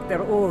forsake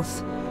their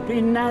oaths,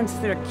 renounce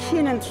their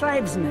kin and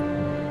tribesmen,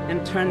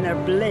 and turn their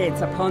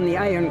blades upon the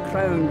Iron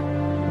Crown.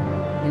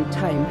 In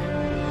time,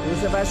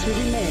 those of us who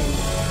remained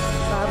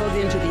traveled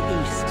into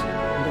the east,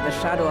 into the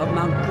shadow of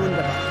Mount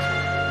Gundabad,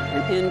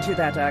 and into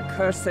that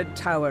accursed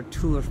tower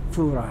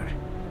Turfuar,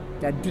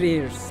 the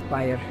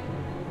Drearspire.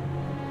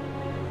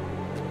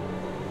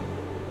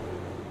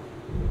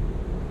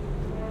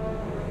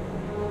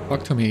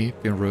 Talk to me,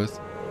 Finrúth.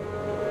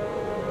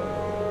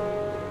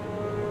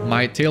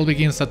 My tale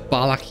begins at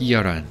Bail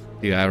Avarc,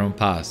 the Iron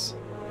Pass.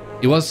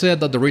 It was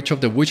said that the reach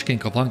of the Witch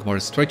King of Angmar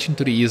stretched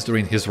into the east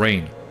during his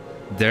reign.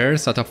 There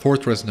sat a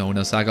fortress known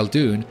as Carn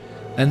Dûm,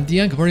 and the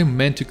Angmarim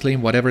meant to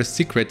claim whatever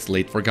secrets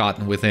lay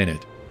forgotten within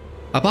it.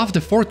 Above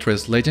the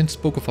fortress, legend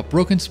spoke of a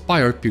broken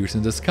spire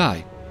piercing the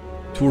sky,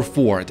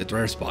 Turfuar, the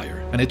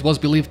Drearspire, and it was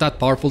believed that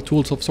powerful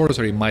tools of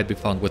sorcery might be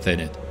found within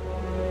it.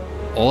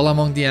 All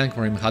among the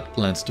Angmarim had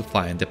plans to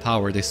find the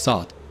power they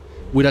sought.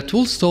 With a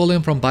tool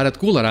stolen from Barad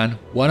Gularan,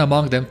 one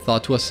among them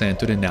thought to ascend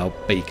to the now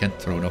vacant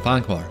throne of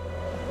Angmar.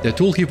 The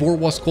tool he wore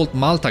was called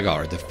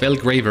Maltagar, the Fell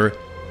Graver,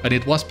 and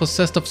it was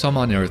possessed of some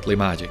unearthly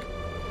magic.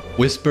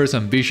 Whispers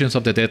and visions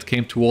of the dead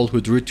came to all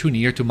who drew too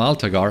near to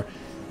Maltagar,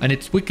 and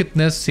its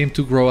wickedness seemed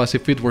to grow as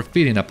if it were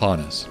feeding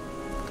upon us.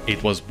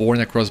 It was born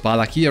across Bail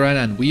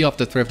Avarc, and we of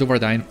the Trév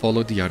Duvárdain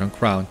followed the Iron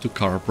Crown to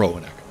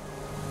Carbronach.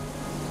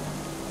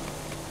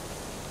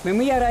 When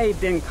we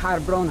arrived in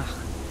Carbronach,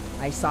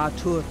 I saw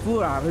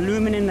Turfuar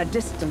looming in the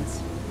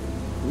distance.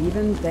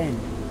 Even then,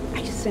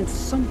 I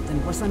sensed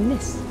something was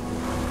amiss.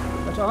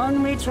 But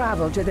on we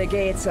traveled to the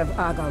gates of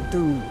Carn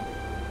Dûm.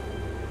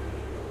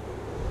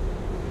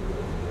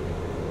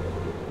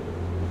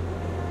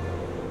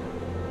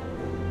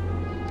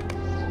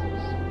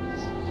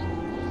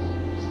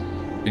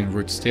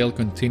 Finrúth's tale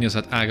continues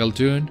at Carn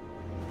Dûm.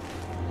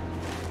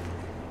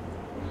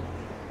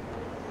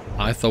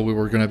 I thought we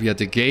were gonna be at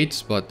the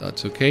gates, but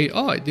that's okay.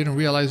 Oh, I didn't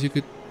realize you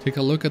could take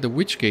a look at the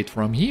Witch Gate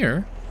from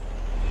here.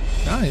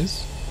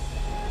 Nice.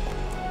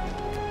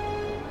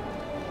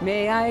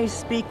 May I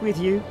speak with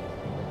you?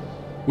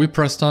 We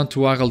pressed on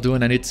to Carn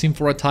Dûm, and it seemed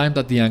for a time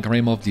that the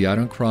Angmarim of the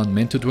Iron Crown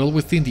meant to dwell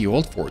within the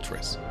old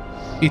fortress.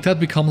 It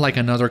had become like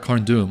another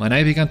Carn Dûm, and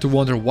I began to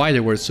wonder why they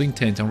were so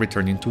intent on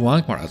returning to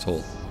Angmar at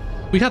all.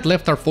 We had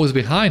left our foes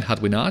behind,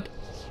 had we not?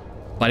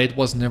 But it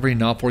was never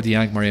enough for the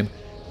Angmarim,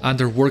 and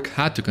their work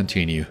had to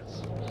continue.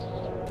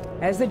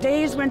 As the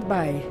days went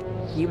by,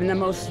 even the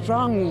most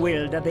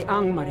strong-willed of the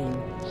Angmarim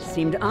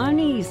seemed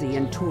uneasy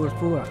in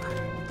Turfuar.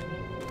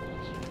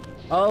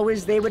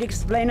 Always they would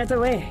explain it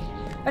away.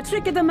 A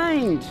trick of the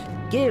mind,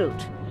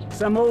 guilt,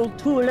 some old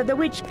tool of the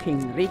Witch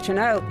King reaching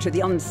out to the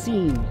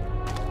unseen.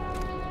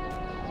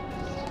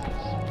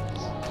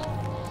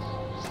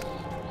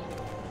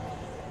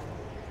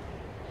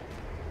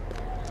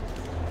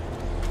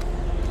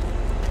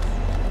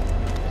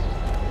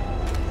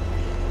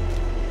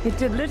 It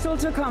did little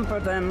to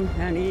comfort them,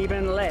 and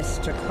even less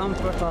to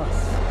comfort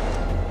us.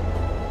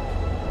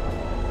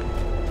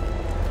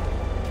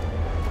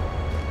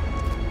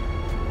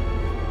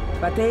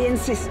 But they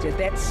insisted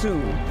that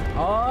soon,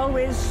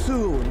 always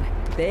soon,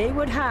 they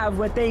would have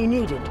what they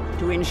needed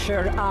to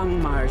ensure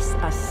Angmar's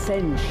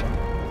ascension.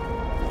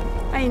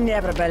 I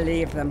never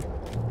believed them.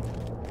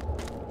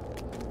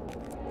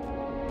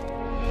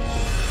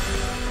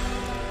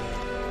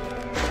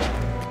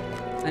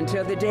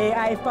 Until the day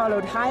I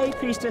followed High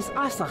Priestess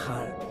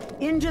Ásachal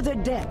into the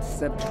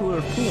depths of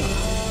Turfua.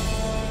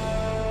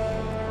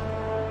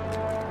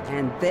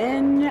 And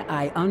then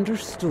I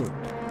understood.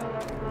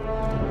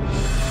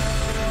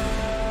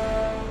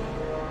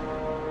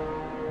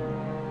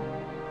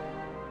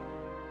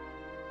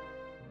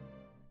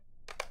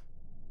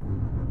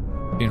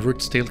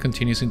 Finrúth's tale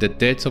continues in the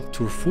depths of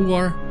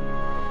Turfua.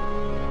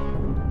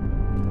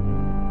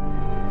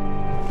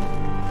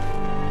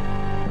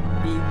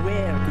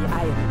 Beware the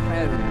Iron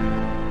Crown.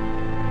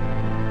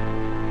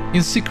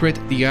 In secret,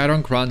 the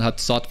Iron Crown had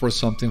sought for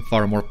something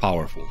far more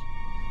powerful.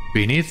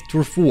 Beneath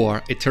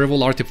Turfua, a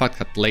terrible artifact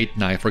had laid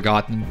nigh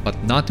forgotten,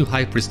 but not to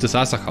High Priestess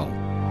Ásachal.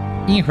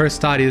 In her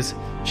studies,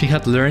 she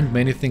had learned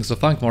many things of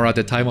Angmar at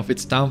the time of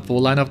its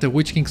downfall and of the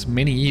Witch King's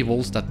many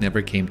evils that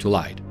never came to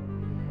light.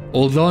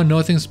 Although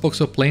nothing spoke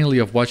so plainly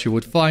of what she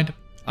would find,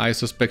 I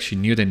suspect she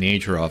knew the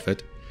nature of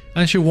it,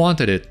 and she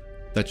wanted it,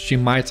 that she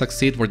might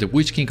succeed where the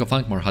Witch King of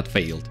Angmar had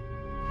failed.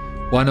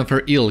 One of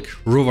her ilk,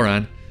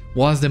 Ruvaran,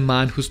 was the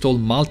man who stole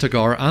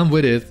Maltagar, and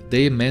with it,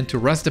 they meant to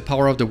wrest the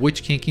power of the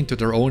Witch King into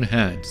their own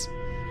hands.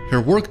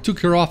 Her work took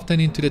her often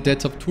into the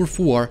depths of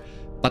Turfua,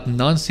 but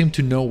none seemed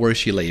to know where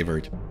she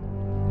labored.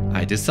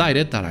 I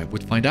decided that I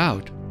would find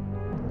out.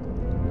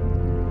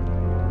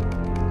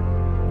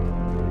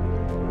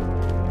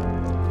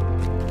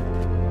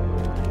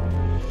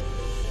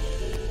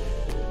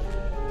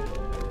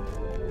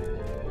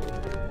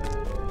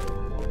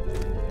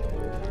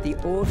 The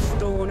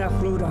Oath-stone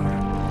of Rhudaur.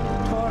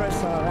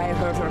 Tauressar, I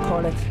heard her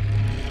call it.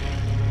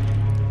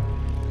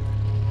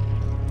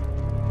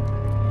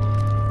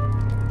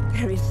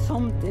 There is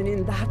something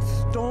in that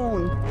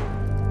stone.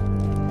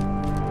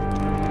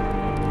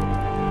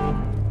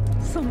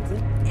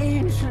 Something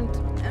ancient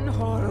and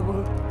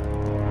horrible.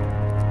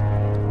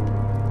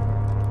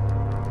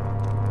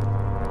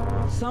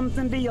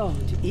 Something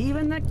beyond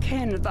even the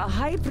ken of the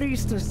High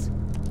Priestess.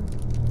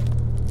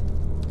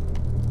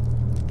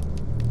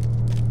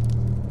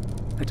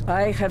 But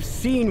I have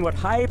seen what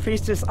High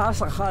Priestess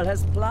Ásachal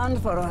has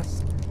planned for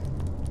us.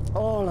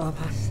 All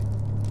of us.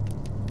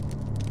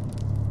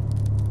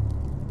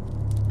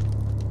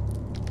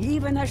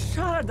 Even a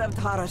shard of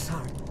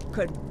Tauressar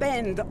could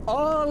bend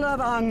all of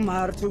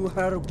Angmar to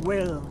her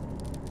will.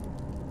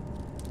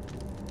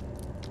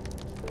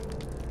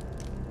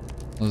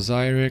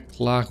 Osiris,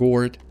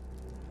 Claghord,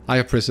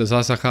 High Priestess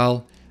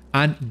Ásachal,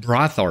 and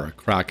Brathar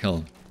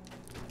Krakel.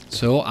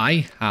 So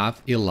I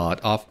have a lot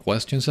of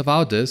questions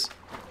about this.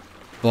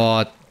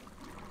 But...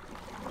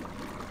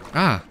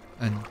 and...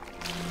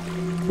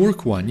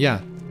 Urquan,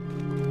 yeah.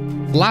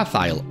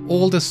 Flathile,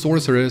 all the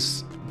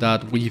sorcerers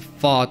that we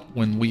fought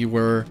when we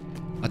were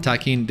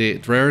attacking the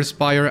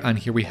Drearspire, and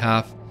here we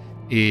have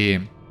a...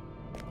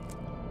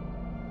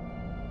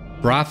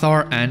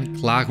 Brathar and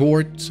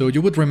Claghord. So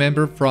you would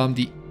remember from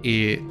the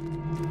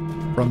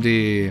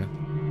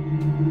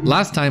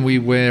last time we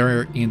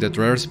were in the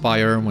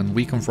Drearspire, when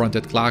we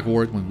confronted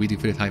Claghord, when we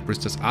defeated High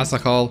Priestess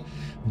Ásachal,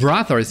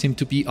 Brathar seemed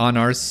to be on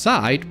our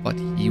side, but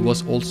he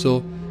was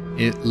also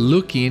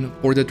looking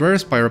for the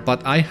Drearspire.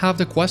 But I have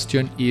the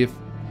question if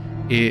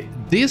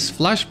this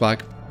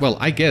flashback, well,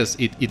 I guess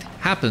it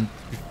happened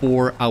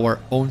before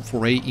our own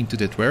foray into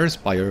the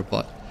Drearspire,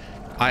 but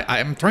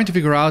I'm trying to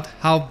figure out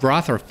how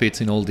Brathar fits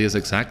in all this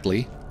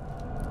exactly.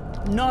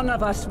 None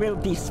of us will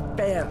be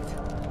spared.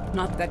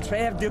 Not the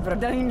Trév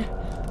Duvárdain,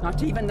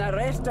 not even the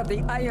rest of the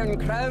Iron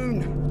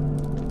Crown.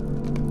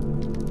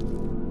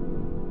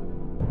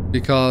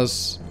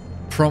 Because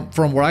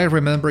from what I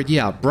remember,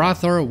 yeah,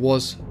 Brathar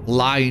was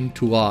lying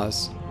to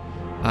us,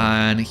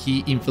 and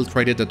he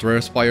infiltrated the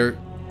Drearspire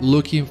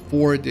looking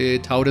for the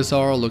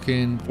Tauressar,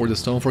 looking for the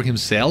stone for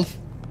himself.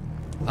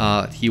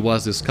 He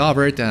was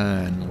discovered,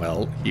 and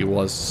well, he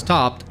was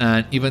stopped,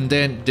 and even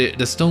then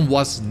the stone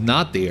was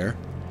not there.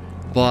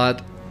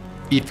 But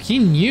if he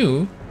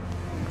knew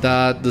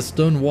that the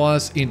stone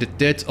was in the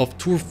depths of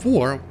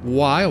Turfua,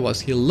 why was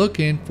he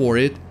looking for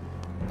it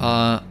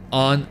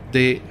on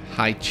the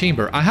High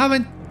Chamber? I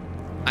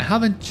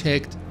haven't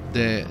checked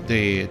the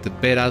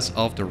betas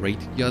of the raid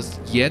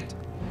just yet,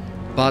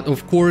 but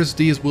of course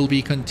this will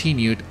be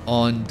continued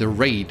on the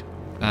raid,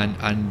 and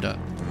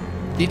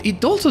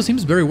it also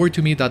seems very weird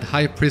to me that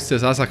High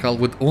Priestess Ásachal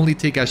would only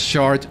take a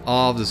shard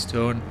of the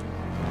stone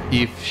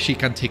if she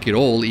can take it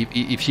all,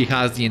 if she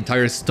has the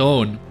entire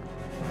stone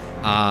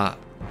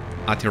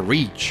at her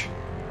reach.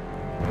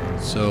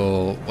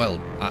 So, well,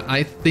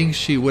 I think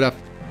she would have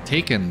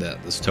taken the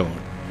stone,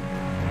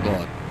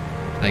 but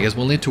I guess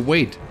we'll need to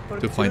wait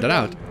to find that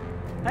out.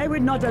 I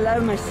would not allow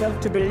myself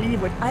to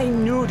believe what I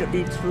knew to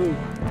be true.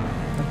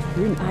 But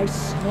When I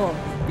saw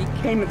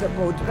became the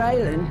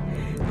bódraillan,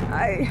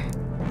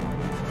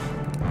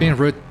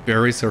 Finrúth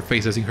buries her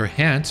faces in her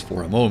hands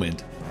for a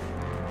moment.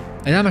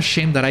 I am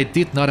ashamed that I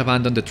did not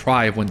abandon the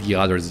tribe when the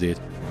others did.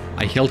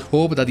 I held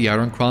hope that the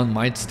Iron Crown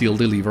might still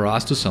deliver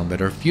us to some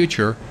better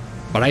future,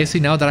 but I see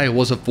now that I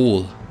was a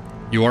fool.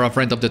 You are a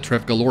friend of the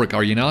Trév Duvárdain,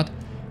 are you not?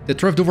 The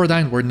Trév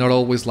Duvárdain were not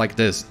always like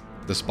this,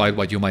 despite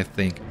what you might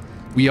think.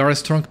 We are a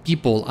strong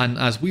people, and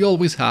as we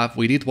always have,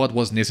 we did what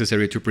was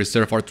necessary to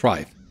preserve our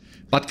tribe.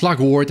 But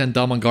Clagward and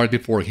Damonguard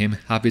before him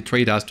have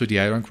betrayed us to the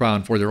Iron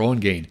Crown for their own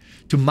gain,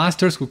 to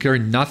masters who care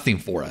nothing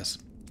for us.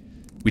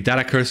 With that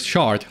accursed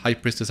shard, High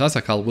Priestess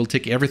Ásachal will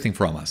take everything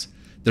from us.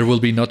 There will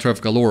be no Trév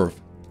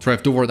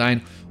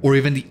Duvárdain, or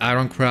even the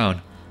Iron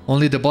Crown,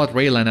 only the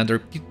bódraillan and their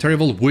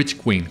terrible Witch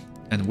Queen,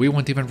 and we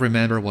won't even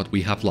remember what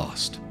we have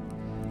lost.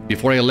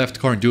 Before I left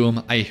Carn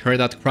Dûm, I heard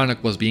that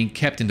Crannog was being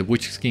kept in the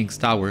Witch King's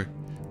Tower.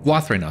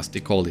 Gwathrenost,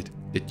 they call it.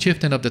 The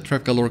chieftain of the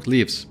Trév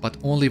lives, but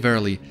only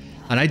barely,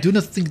 and I do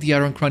not think the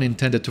Iron Crown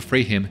intended to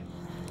free him.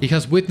 He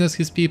has witnessed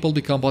his people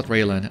become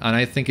bódraillan, and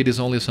I think it is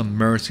only some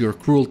mercy or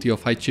cruelty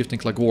of High Chieftain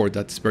Clagward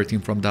that spared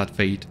him from that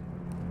fate.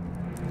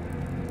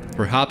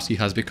 Perhaps he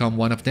has become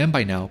one of them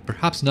by now,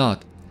 perhaps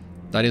not.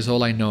 That is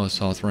all I know,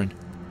 Southron.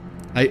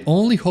 I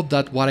only hope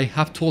that what I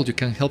have told you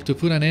can help to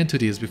put an end to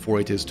this before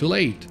it is too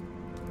late.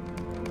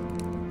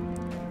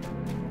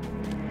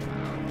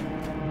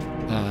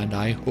 And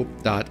I hope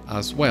that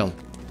as well.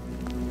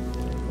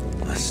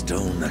 A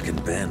stone that can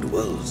bend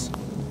wills.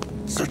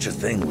 Such a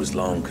thing was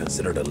long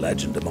considered a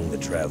legend among the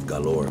Trév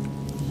Duvárdain.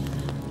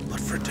 But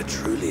for it to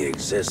truly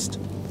exist...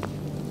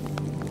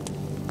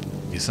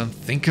 It's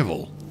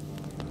unthinkable.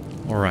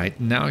 Alright,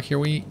 now here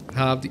we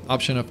have the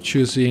option of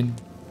choosing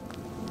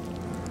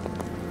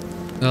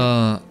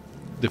the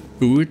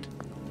food.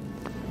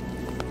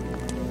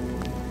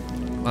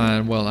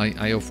 And well,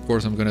 I of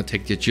course I'm gonna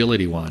take the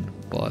agility one,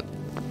 but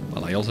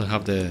well, I also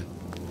have the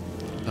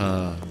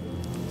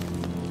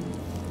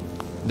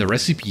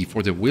recipe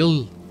for the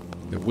will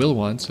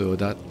one, so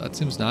that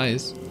seems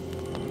nice.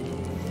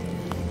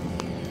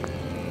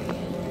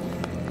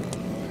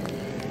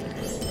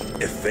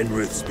 If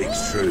Finrúth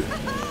speaks true,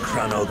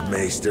 Crannog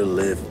may still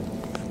live,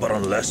 but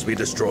unless we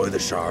destroy the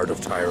Shard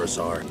of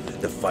Tauressar,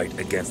 the fight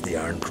against the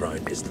Iron Crown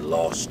is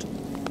lost.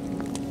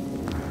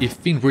 If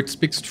Finrúth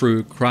speaks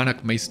true,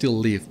 Crannog may still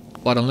live,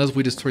 but unless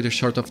we destroy the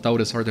Shard of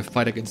Tauressar, the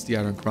fight against the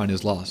Iron Crown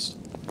is lost.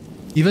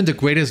 Even the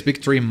greatest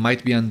victory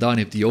might be undone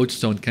if the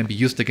Oath-stone can be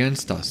used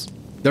against us.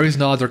 There is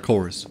no other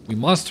course. We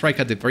must strike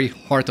at the very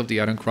heart of the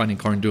Iron Crown in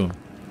Carn Dûm.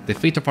 The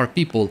fate of our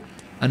people,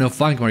 and of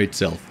Angmar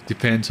itself,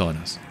 depends on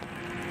us.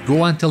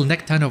 Go and tell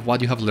Nekhtan of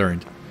what you have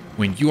learned.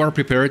 When you are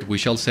prepared, we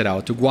shall set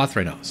out to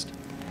Gwathrenost.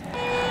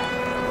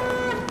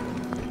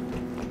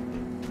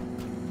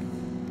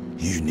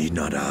 You need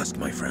not ask,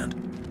 my friend.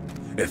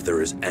 If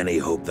there is any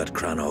hope that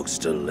Crannog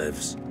still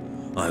lives,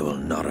 I will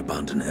not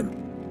abandon him.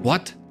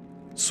 What?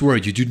 Swear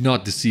you do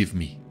not deceive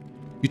me.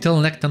 You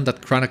tell Nekhtan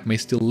that Crannog may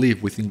still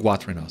live within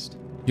Gwathrenost.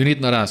 You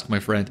need not ask, my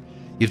friend.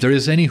 If there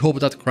is any hope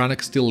that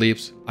Crannog still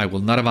lives, I will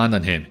not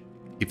abandon him.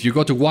 If you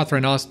go to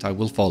Gwathrenost, I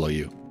will follow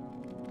you.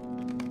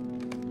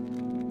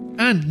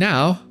 And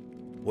now...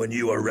 When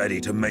you are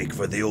ready to make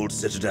for the old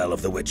Citadel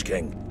of the Witch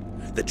King,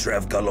 the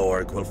Trév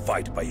Duvárdain will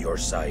fight by your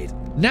side.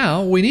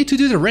 Now, we need to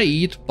do the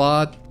raid,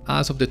 but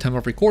as of the time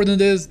of recording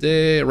this,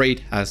 the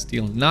raid has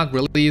still not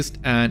released,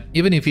 and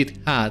even if it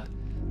had,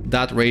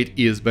 that raid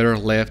is better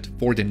left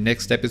for the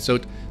next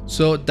episode.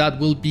 So that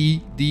will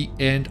be the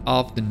end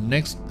of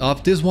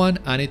this one,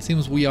 and it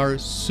seems we are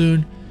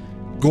soon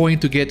going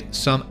to get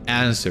some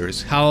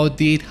answers. How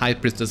did High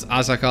Priestess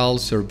Ásachal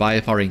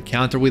survive our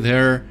encounter with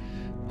her?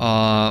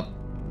 How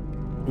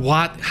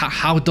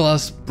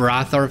does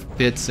Beriathan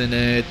fits in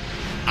it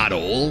at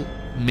all?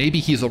 Maybe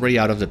he's already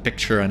out of the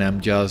picture and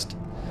I'm just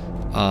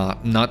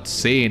not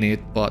saying it,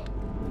 but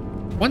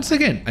once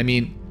again, I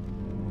mean,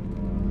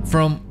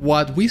 from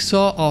what we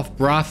saw of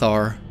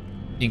Beriathan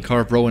in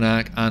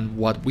Gárvadach and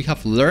what we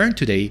have learned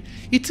today,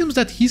 it seems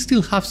that he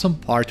still has some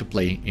part to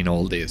play in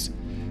all this.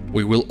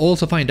 We will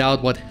also find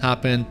out what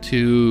happened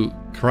to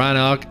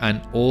Crannog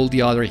and all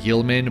the other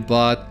hillmen,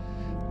 but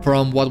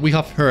from what we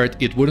have heard,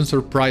 it wouldn't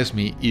surprise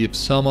me if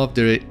some of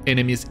the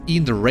enemies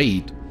in the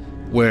raid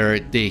were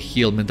the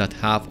hillmen that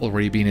have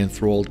already been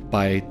enthralled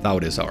by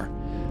Tauressar.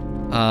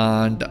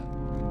 And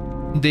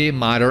the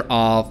matter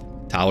of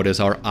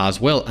Tauressar as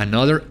well,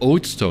 another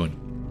Oath-stone.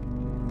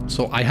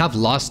 So I have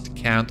lost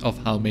count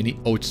of how many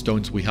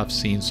Oath-stones we have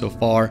seen so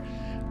far.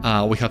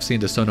 We have seen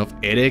the Stone of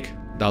Eric,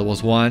 that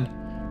was one.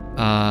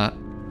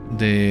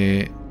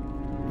 The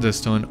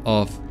Stone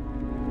of...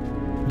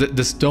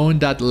 The stone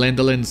that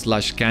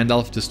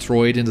Lendalen/Gandalf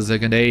destroyed in the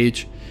Second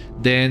Age.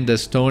 Then the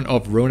Stone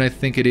of Rhudaur, I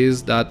think it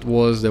is, that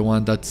was the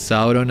one that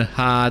Sauron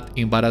had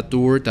in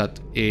Barad-dûr that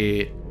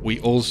we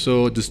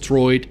also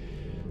destroyed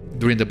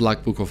during the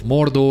Black Book of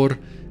Mordor.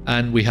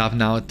 And we have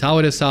now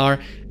Tauressar,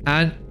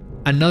 and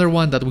another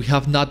one that we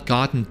have not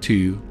gotten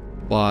to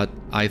but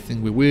I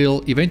think we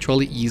will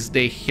eventually, is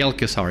the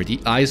Helkesar, the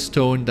Ice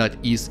Stone that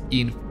is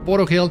in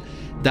Forohel.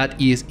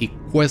 That is a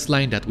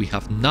questline that we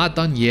have not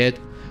done yet,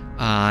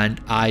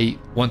 and I,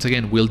 once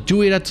again, will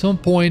do it at some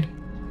point.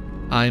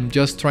 I'm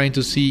just trying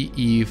to see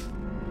if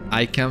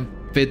I can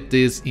fit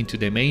this into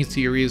the main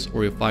series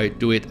or if I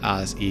do it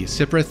as a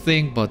separate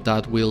thing, but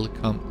that will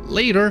come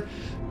later.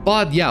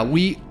 But yeah,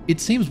 it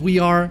seems we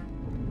are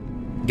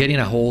getting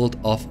a hold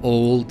of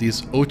all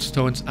these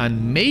Oath-stones,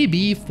 and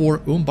maybe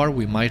for Umbar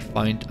we might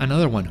find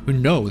another one, who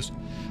knows.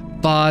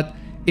 But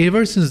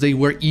ever since they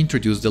were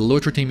introduced, the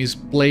LOTRO team is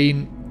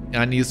playing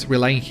and is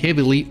relying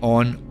heavily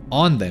on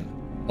them,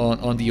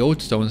 on the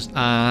Oath-stones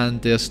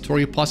and the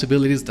story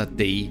possibilities that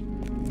they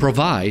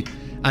provide,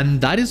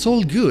 and that is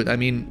all good. I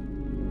mean,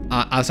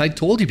 as I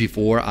told you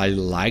before, I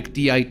like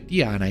the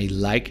idea and I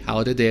like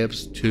how the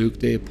devs took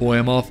the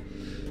poem of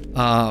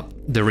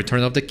the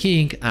Return of the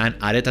King and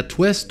added a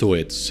twist to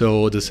it.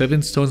 So the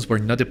 7 stones were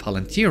not the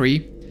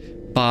Palantiri,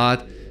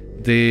 but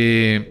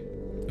the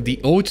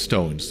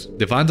Oath-stones,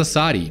 the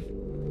Vandasari,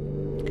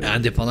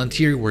 and the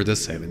Palantiri were the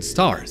 7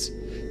 stars.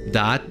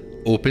 That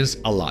opens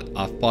a lot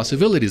of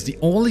possibilities. The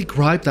only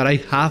gripe that I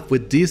have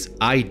with this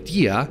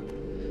idea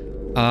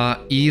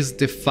is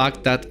the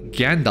fact that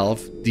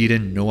Gandalf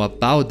didn't know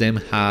about them,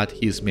 had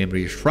his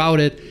memory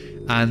shrouded,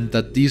 and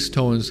that these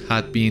stones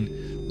had been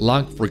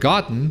long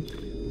forgotten.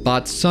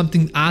 But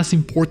something as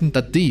important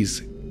as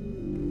this,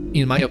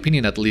 in my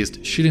opinion at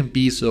least, shouldn't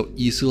be so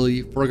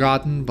easily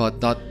forgotten.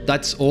 But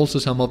that's also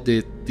some of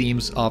the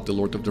themes of the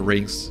Lord of the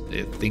Rings,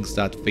 things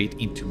that fade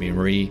into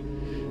memory,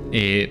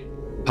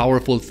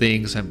 powerful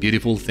things and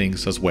beautiful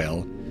things as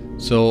well.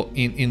 So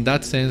in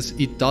that sense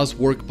it does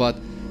work, but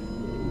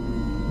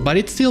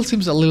it still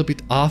seems a little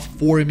bit off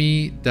for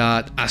me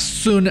that as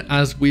soon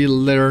as we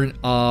learn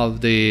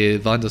of the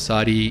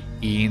Vandasari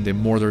in the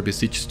Mordor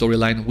Besieged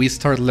storyline, we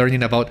start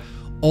learning about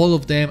all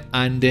of them,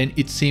 and then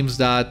it seems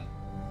that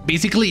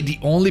basically the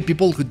only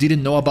people who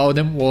didn't know about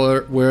them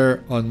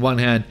were on one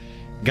hand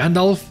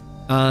Gandalf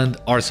and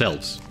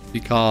ourselves,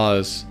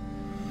 because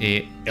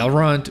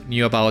Elrond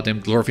knew about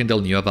them,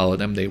 Glorfindel knew about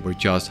them, they were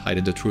just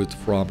hiding the truth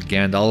from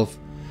Gandalf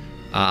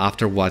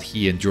after what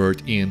he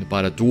endured in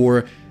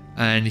Barad-dûr.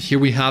 And here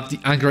we have the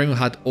Angmar who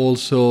had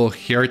also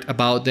heard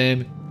about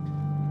them.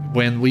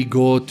 When we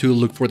go to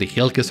look for the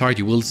Helkesar,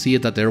 you will see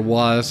that there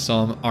was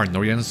some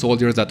Arnorian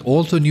soldiers that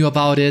also knew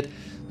about it.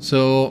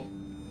 So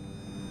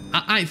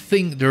I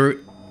think there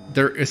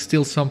is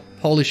still some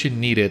polishing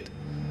needed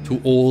to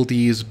all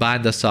these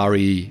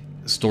Vandasari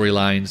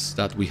storylines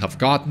that we have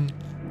gotten.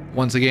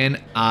 Once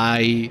again,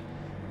 I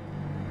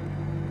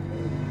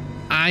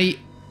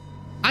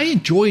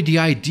enjoy the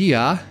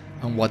idea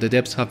and what the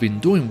devs have been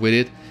doing with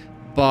it,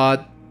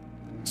 but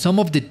some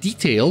of the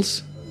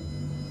details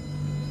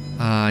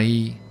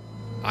I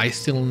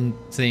still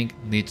think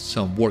needs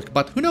some work.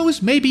 But who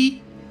knows,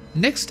 maybe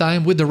next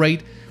time with the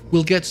raid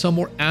we'll get some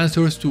more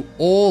answers to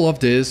all of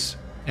this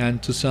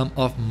and to some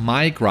of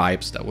my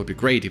gripes. That would be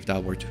great if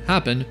that were to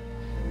happen.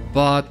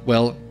 But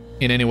well,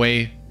 in any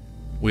way,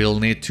 we'll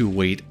need to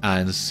wait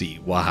and see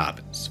what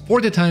happens. For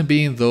the time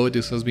being though,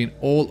 this has been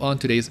all on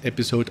today's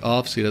episode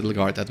of Citadel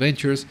Guard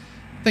Adventures.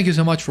 Thank you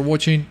so much for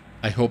watching.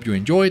 I hope you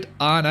enjoyed,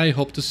 and I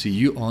hope to see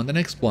you on the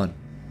next one.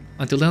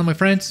 Until then, my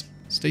friends,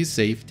 stay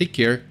safe, take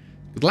care,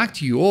 good luck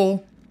to you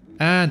all,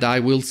 and I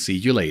will see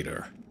you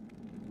later.